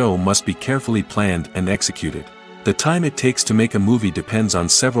of the show must be carefully planned and executed. The time it takes to make a movie depends on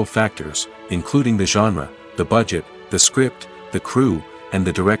several factors, including the genre, the budget, the script, the crew, and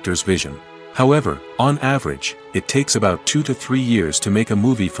the director's vision. However, on average, it takes about 2 to 3 years to make a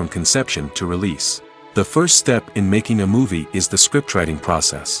movie from conception to release. The first step in making a movie is the scriptwriting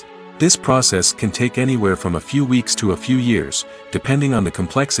process. This process can take anywhere from a few weeks to a few years, depending on the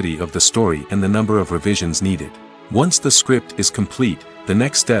complexity of the story and the number of revisions needed. Once the script is complete, the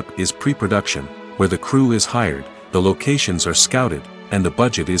next step is pre-production, where the crew is hired, the locations are scouted, and the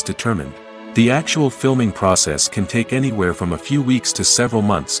budget is determined. The actual filming process can take anywhere from a few weeks to several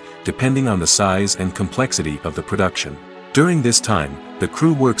months, depending on the size and complexity of the production. During this time, the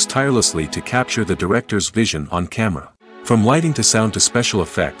crew works tirelessly to capture the director's vision on camera. From lighting to sound to special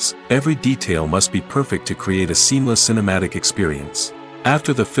effects, every detail must be perfect to create a seamless cinematic experience.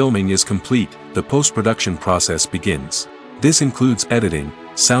 After the filming is complete, the post-production process begins. This includes editing,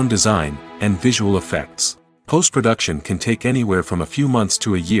 sound design, and visual effects. Post-production can take anywhere from a few months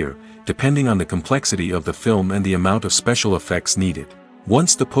to a year, depending on the complexity of the film and the amount of special effects needed.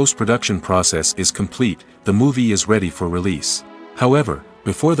 Once the post-production process is complete, the movie is ready for release. However,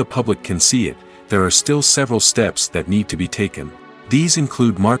 before the public can see it, there are still several steps that need to be taken. These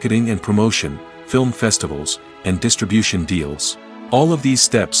include marketing and promotion, film festivals, and distribution deals. All of these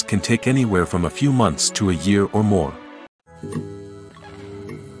steps can take anywhere from a few months to a year or more.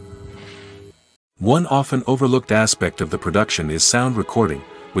 One often overlooked aspect of the production is sound recording,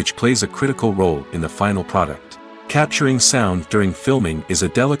 which plays a critical role in the final product. Capturing sound during filming is a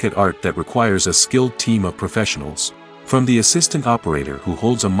delicate art that requires a skilled team of professionals. From the assistant operator who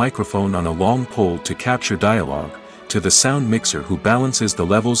holds a microphone on a long pole to capture dialogue, to the sound mixer who balances the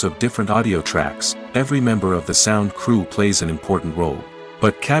levels of different audio tracks, every member of the sound crew plays an important role.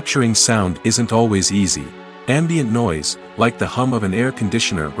 But capturing sound isn't always easy. Ambient noise, like the hum of an air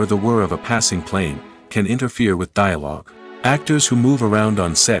conditioner or the whir of a passing plane, can interfere with dialogue. Actors who move around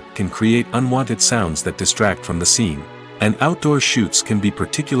on set can create unwanted sounds that distract from the scene. And outdoor shoots can be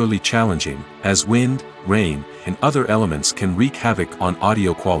particularly challenging, as wind, rain, and other elements can wreak havoc on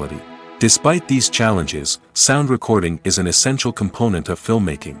audio quality. Despite these challenges, sound recording is an essential component of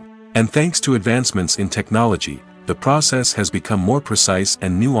filmmaking. And thanks to advancements in technology, the process has become more precise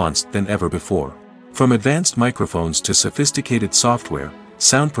and nuanced than ever before. From advanced microphones to sophisticated software,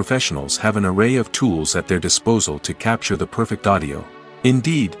 sound professionals have an array of tools at their disposal to capture the perfect audio.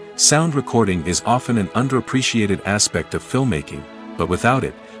 Indeed, sound recording is often an underappreciated aspect of filmmaking, but without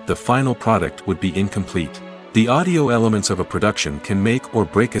it, the final product would be incomplete. The audio elements of a production can make or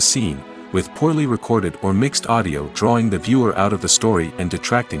break a scene, with poorly recorded or mixed audio drawing the viewer out of the story and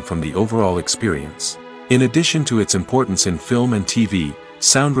detracting from the overall experience. In addition to its importance in film and TV,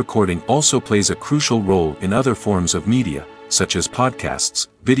 sound recording also plays a crucial role in other forms of media, such as podcasts,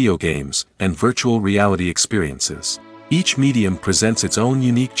 video games, and virtual reality experiences. Each medium presents its own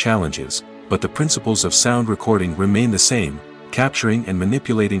unique challenges, but the principles of sound recording remain the same, capturing and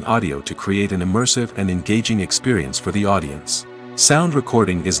manipulating audio to create an immersive and engaging experience for the audience. Sound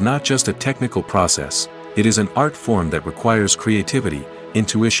recording is not just a technical process, it is an art form that requires creativity,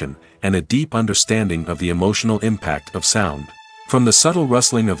 intuition, and a deep understanding of the emotional impact of sound. From the subtle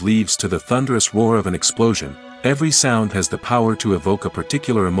rustling of leaves to the thunderous roar of an explosion, every sound has the power to evoke a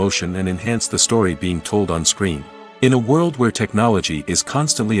particular emotion and enhance the story being told on screen. In a world where technology is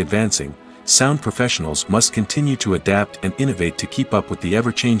constantly advancing, sound professionals must continue to adapt and innovate to keep up with the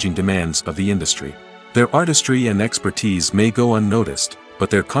ever-changing demands of the industry. Their artistry and expertise may go unnoticed, but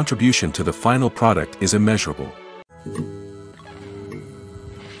their contribution to the final product is immeasurable.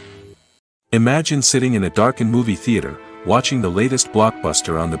 Imagine sitting in a darkened movie theater, watching the latest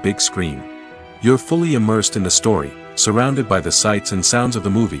blockbuster on the big screen. You're fully immersed in the story, surrounded by the sights and sounds of the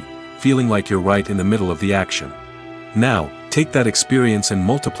movie, feeling like you're right in the middle of the action. Now, take that experience and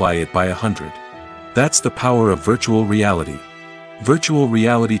multiply it by 100. That's the power of virtual reality. Virtual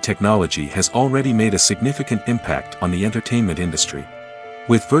reality technology has already made a significant impact on the entertainment industry.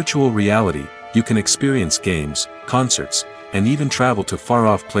 With virtual reality, you can experience games, concerts, and even travel to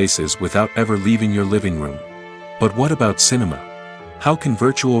far-off places without ever leaving your living room. But what about cinema? How can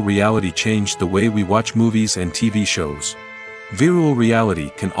virtual reality change the way we watch movies and TV shows? Virtual reality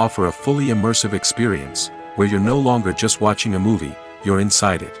can offer a fully immersive experience, where you're no longer just watching a movie, you're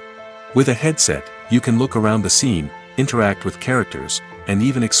inside it. With a headset, you can look around the scene, interact with characters, and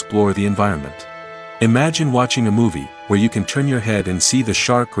even explore the environment. Imagine watching a movie, where you can turn your head and see the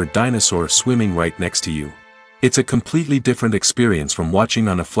shark or dinosaur swimming right next to you. It's a completely different experience from watching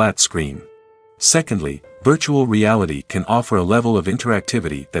on a flat screen. Secondly, virtual reality can offer a level of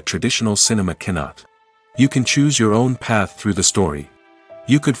interactivity that traditional cinema cannot. You can choose your own path through the story.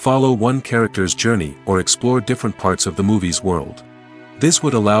 You could follow one character's journey or explore different parts of the movie's world. This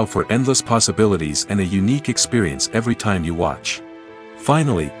would allow for endless possibilities and a unique experience every time you watch.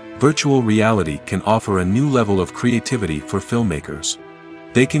 Finally, virtual reality can offer a new level of creativity for filmmakers.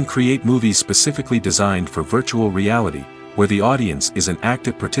 They can create movies specifically designed for virtual reality, where the audience is an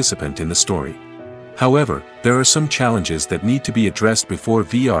active participant in the story. However, there are some challenges that need to be addressed before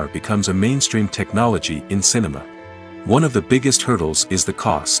VR becomes a mainstream technology in cinema. One of the biggest hurdles is the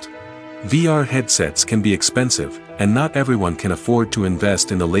cost. VR headsets can be expensive, and not everyone can afford to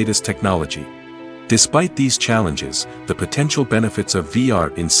invest in the latest technology. Despite these challenges, the potential benefits of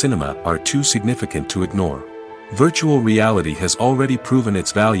VR in cinema are too significant to ignore. Virtual reality has already proven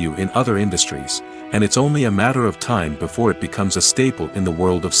its value in other industries, and it's only a matter of time before it becomes a staple in the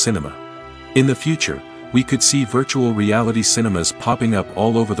world of cinema. In the future, we could see virtual reality cinemas popping up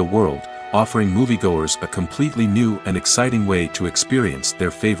all over the world, offering moviegoers a completely new and exciting way to experience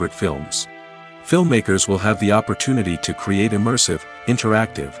their favorite films. Filmmakers will have the opportunity to create immersive,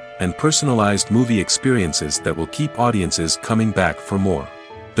 interactive, and personalized movie experiences that will keep audiences coming back for more.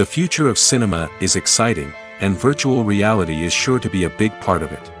 The future of cinema is exciting, and virtual reality is sure to be a big part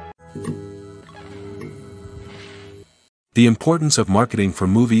of it. The importance of marketing for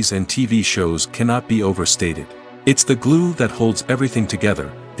movies and TV shows cannot be overstated. It's the glue that holds everything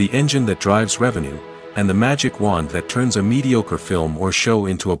together, the engine that drives revenue, and the magic wand that turns a mediocre film or show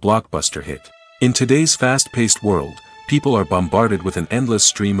into a blockbuster hit. In today's fast-paced world, people are bombarded with an endless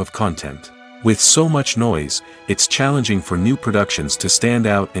stream of content. With so much noise, it's challenging for new productions to stand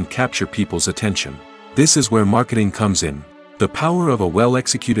out and capture people's attention. This is where marketing comes in. The power of a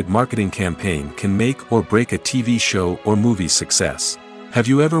well-executed marketing campaign can make or break a TV show or movie's success. Have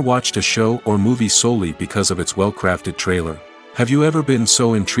you ever watched a show or movie solely because of its well-crafted trailer? Have you ever been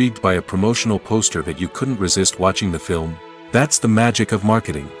so intrigued by a promotional poster that you couldn't resist watching the film? That's the magic of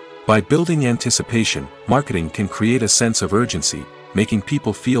marketing. By building anticipation, marketing can create a sense of urgency, making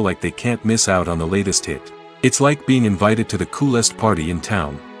people feel like they can't miss out on the latest hit. It's like being invited to the coolest party in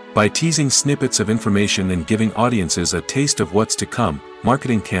town. By teasing snippets of information and giving audiences a taste of what's to come,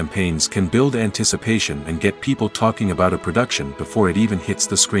 marketing campaigns can build anticipation and get people talking about a production before it even hits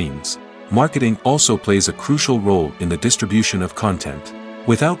the screens. Marketing also plays a crucial role in the distribution of content.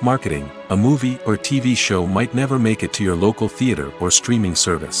 Without marketing, a movie or TV show might never make it to your local theater or streaming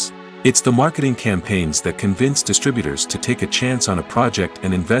service. It's the marketing campaigns that convince distributors to take a chance on a project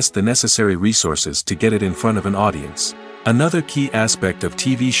and invest the necessary resources to get it in front of an audience. Another key aspect of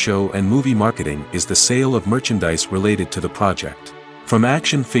TV show and movie marketing is the sale of merchandise related to the project. From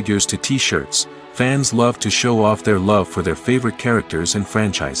action figures to t-shirts, fans love to show off their love for their favorite characters and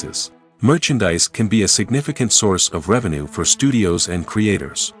franchises. Merchandise can be a significant source of revenue for studios and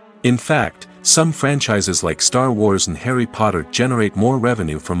creators. In fact, some franchises like Star Wars and Harry Potter generate more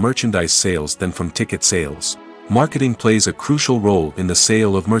revenue from merchandise sales than from ticket sales. Marketing plays a crucial role in the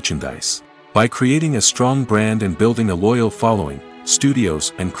sale of merchandise. By creating a strong brand and building a loyal following,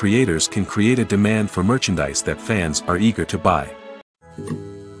 studios and creators can create a demand for merchandise that fans are eager to buy.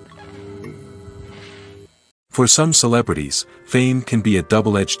 For some celebrities, fame can be a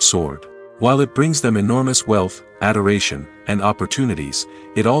double-edged sword. While it brings them enormous wealth, adoration, and opportunities,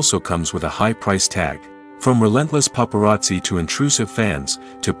 it also comes with a high price tag. From relentless paparazzi to intrusive fans,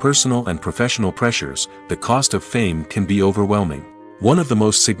 to personal and professional pressures, the cost of fame can be overwhelming. One of the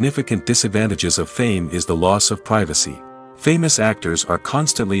most significant disadvantages of fame is the loss of privacy. Famous actors are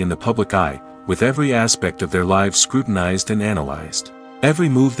constantly in the public eye, with every aspect of their lives scrutinized and analyzed. Every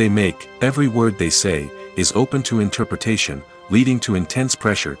move they make, every word they say, is open to interpretation, leading to intense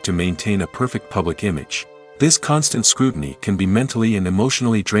pressure to maintain a perfect public image. This constant scrutiny can be mentally and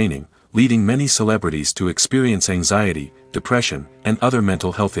emotionally draining, leading many celebrities to experience anxiety, depression, and other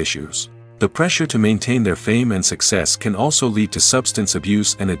mental health issues. The pressure to maintain their fame and success can also lead to substance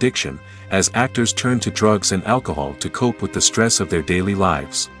abuse and addiction, as actors turn to drugs and alcohol to cope with the stress of their daily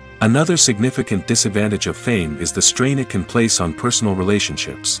lives. Another significant disadvantage of fame is the strain it can place on personal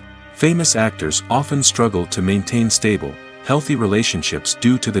relationships. Famous actors often struggle to maintain stable, healthy relationships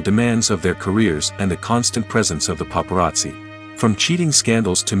due to the demands of their careers and the constant presence of the paparazzi. From cheating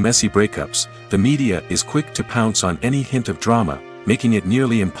scandals to messy breakups, the media is quick to pounce on any hint of drama, making it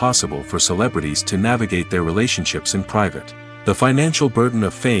nearly impossible for celebrities to navigate their relationships in private. The financial burden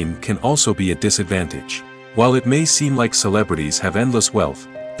of fame can also be a disadvantage. While it may seem like celebrities have endless wealth,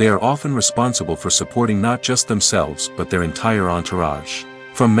 they are often responsible for supporting not just themselves but their entire entourage.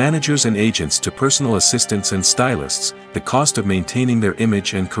 From managers and agents to personal assistants and stylists, the cost of maintaining their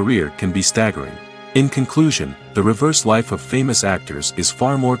image and career can be staggering. In conclusion, the reverse life of famous actors is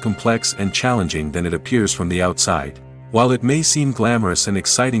far more complex and challenging than it appears from the outside. While it may seem glamorous and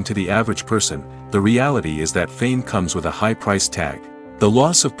exciting to the average person, the reality is that fame comes with a high price tag. The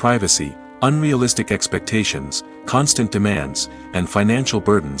loss of privacy, unrealistic expectations, constant demands, and financial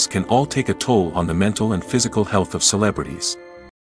burdens can all take a toll on the mental and physical health of celebrities.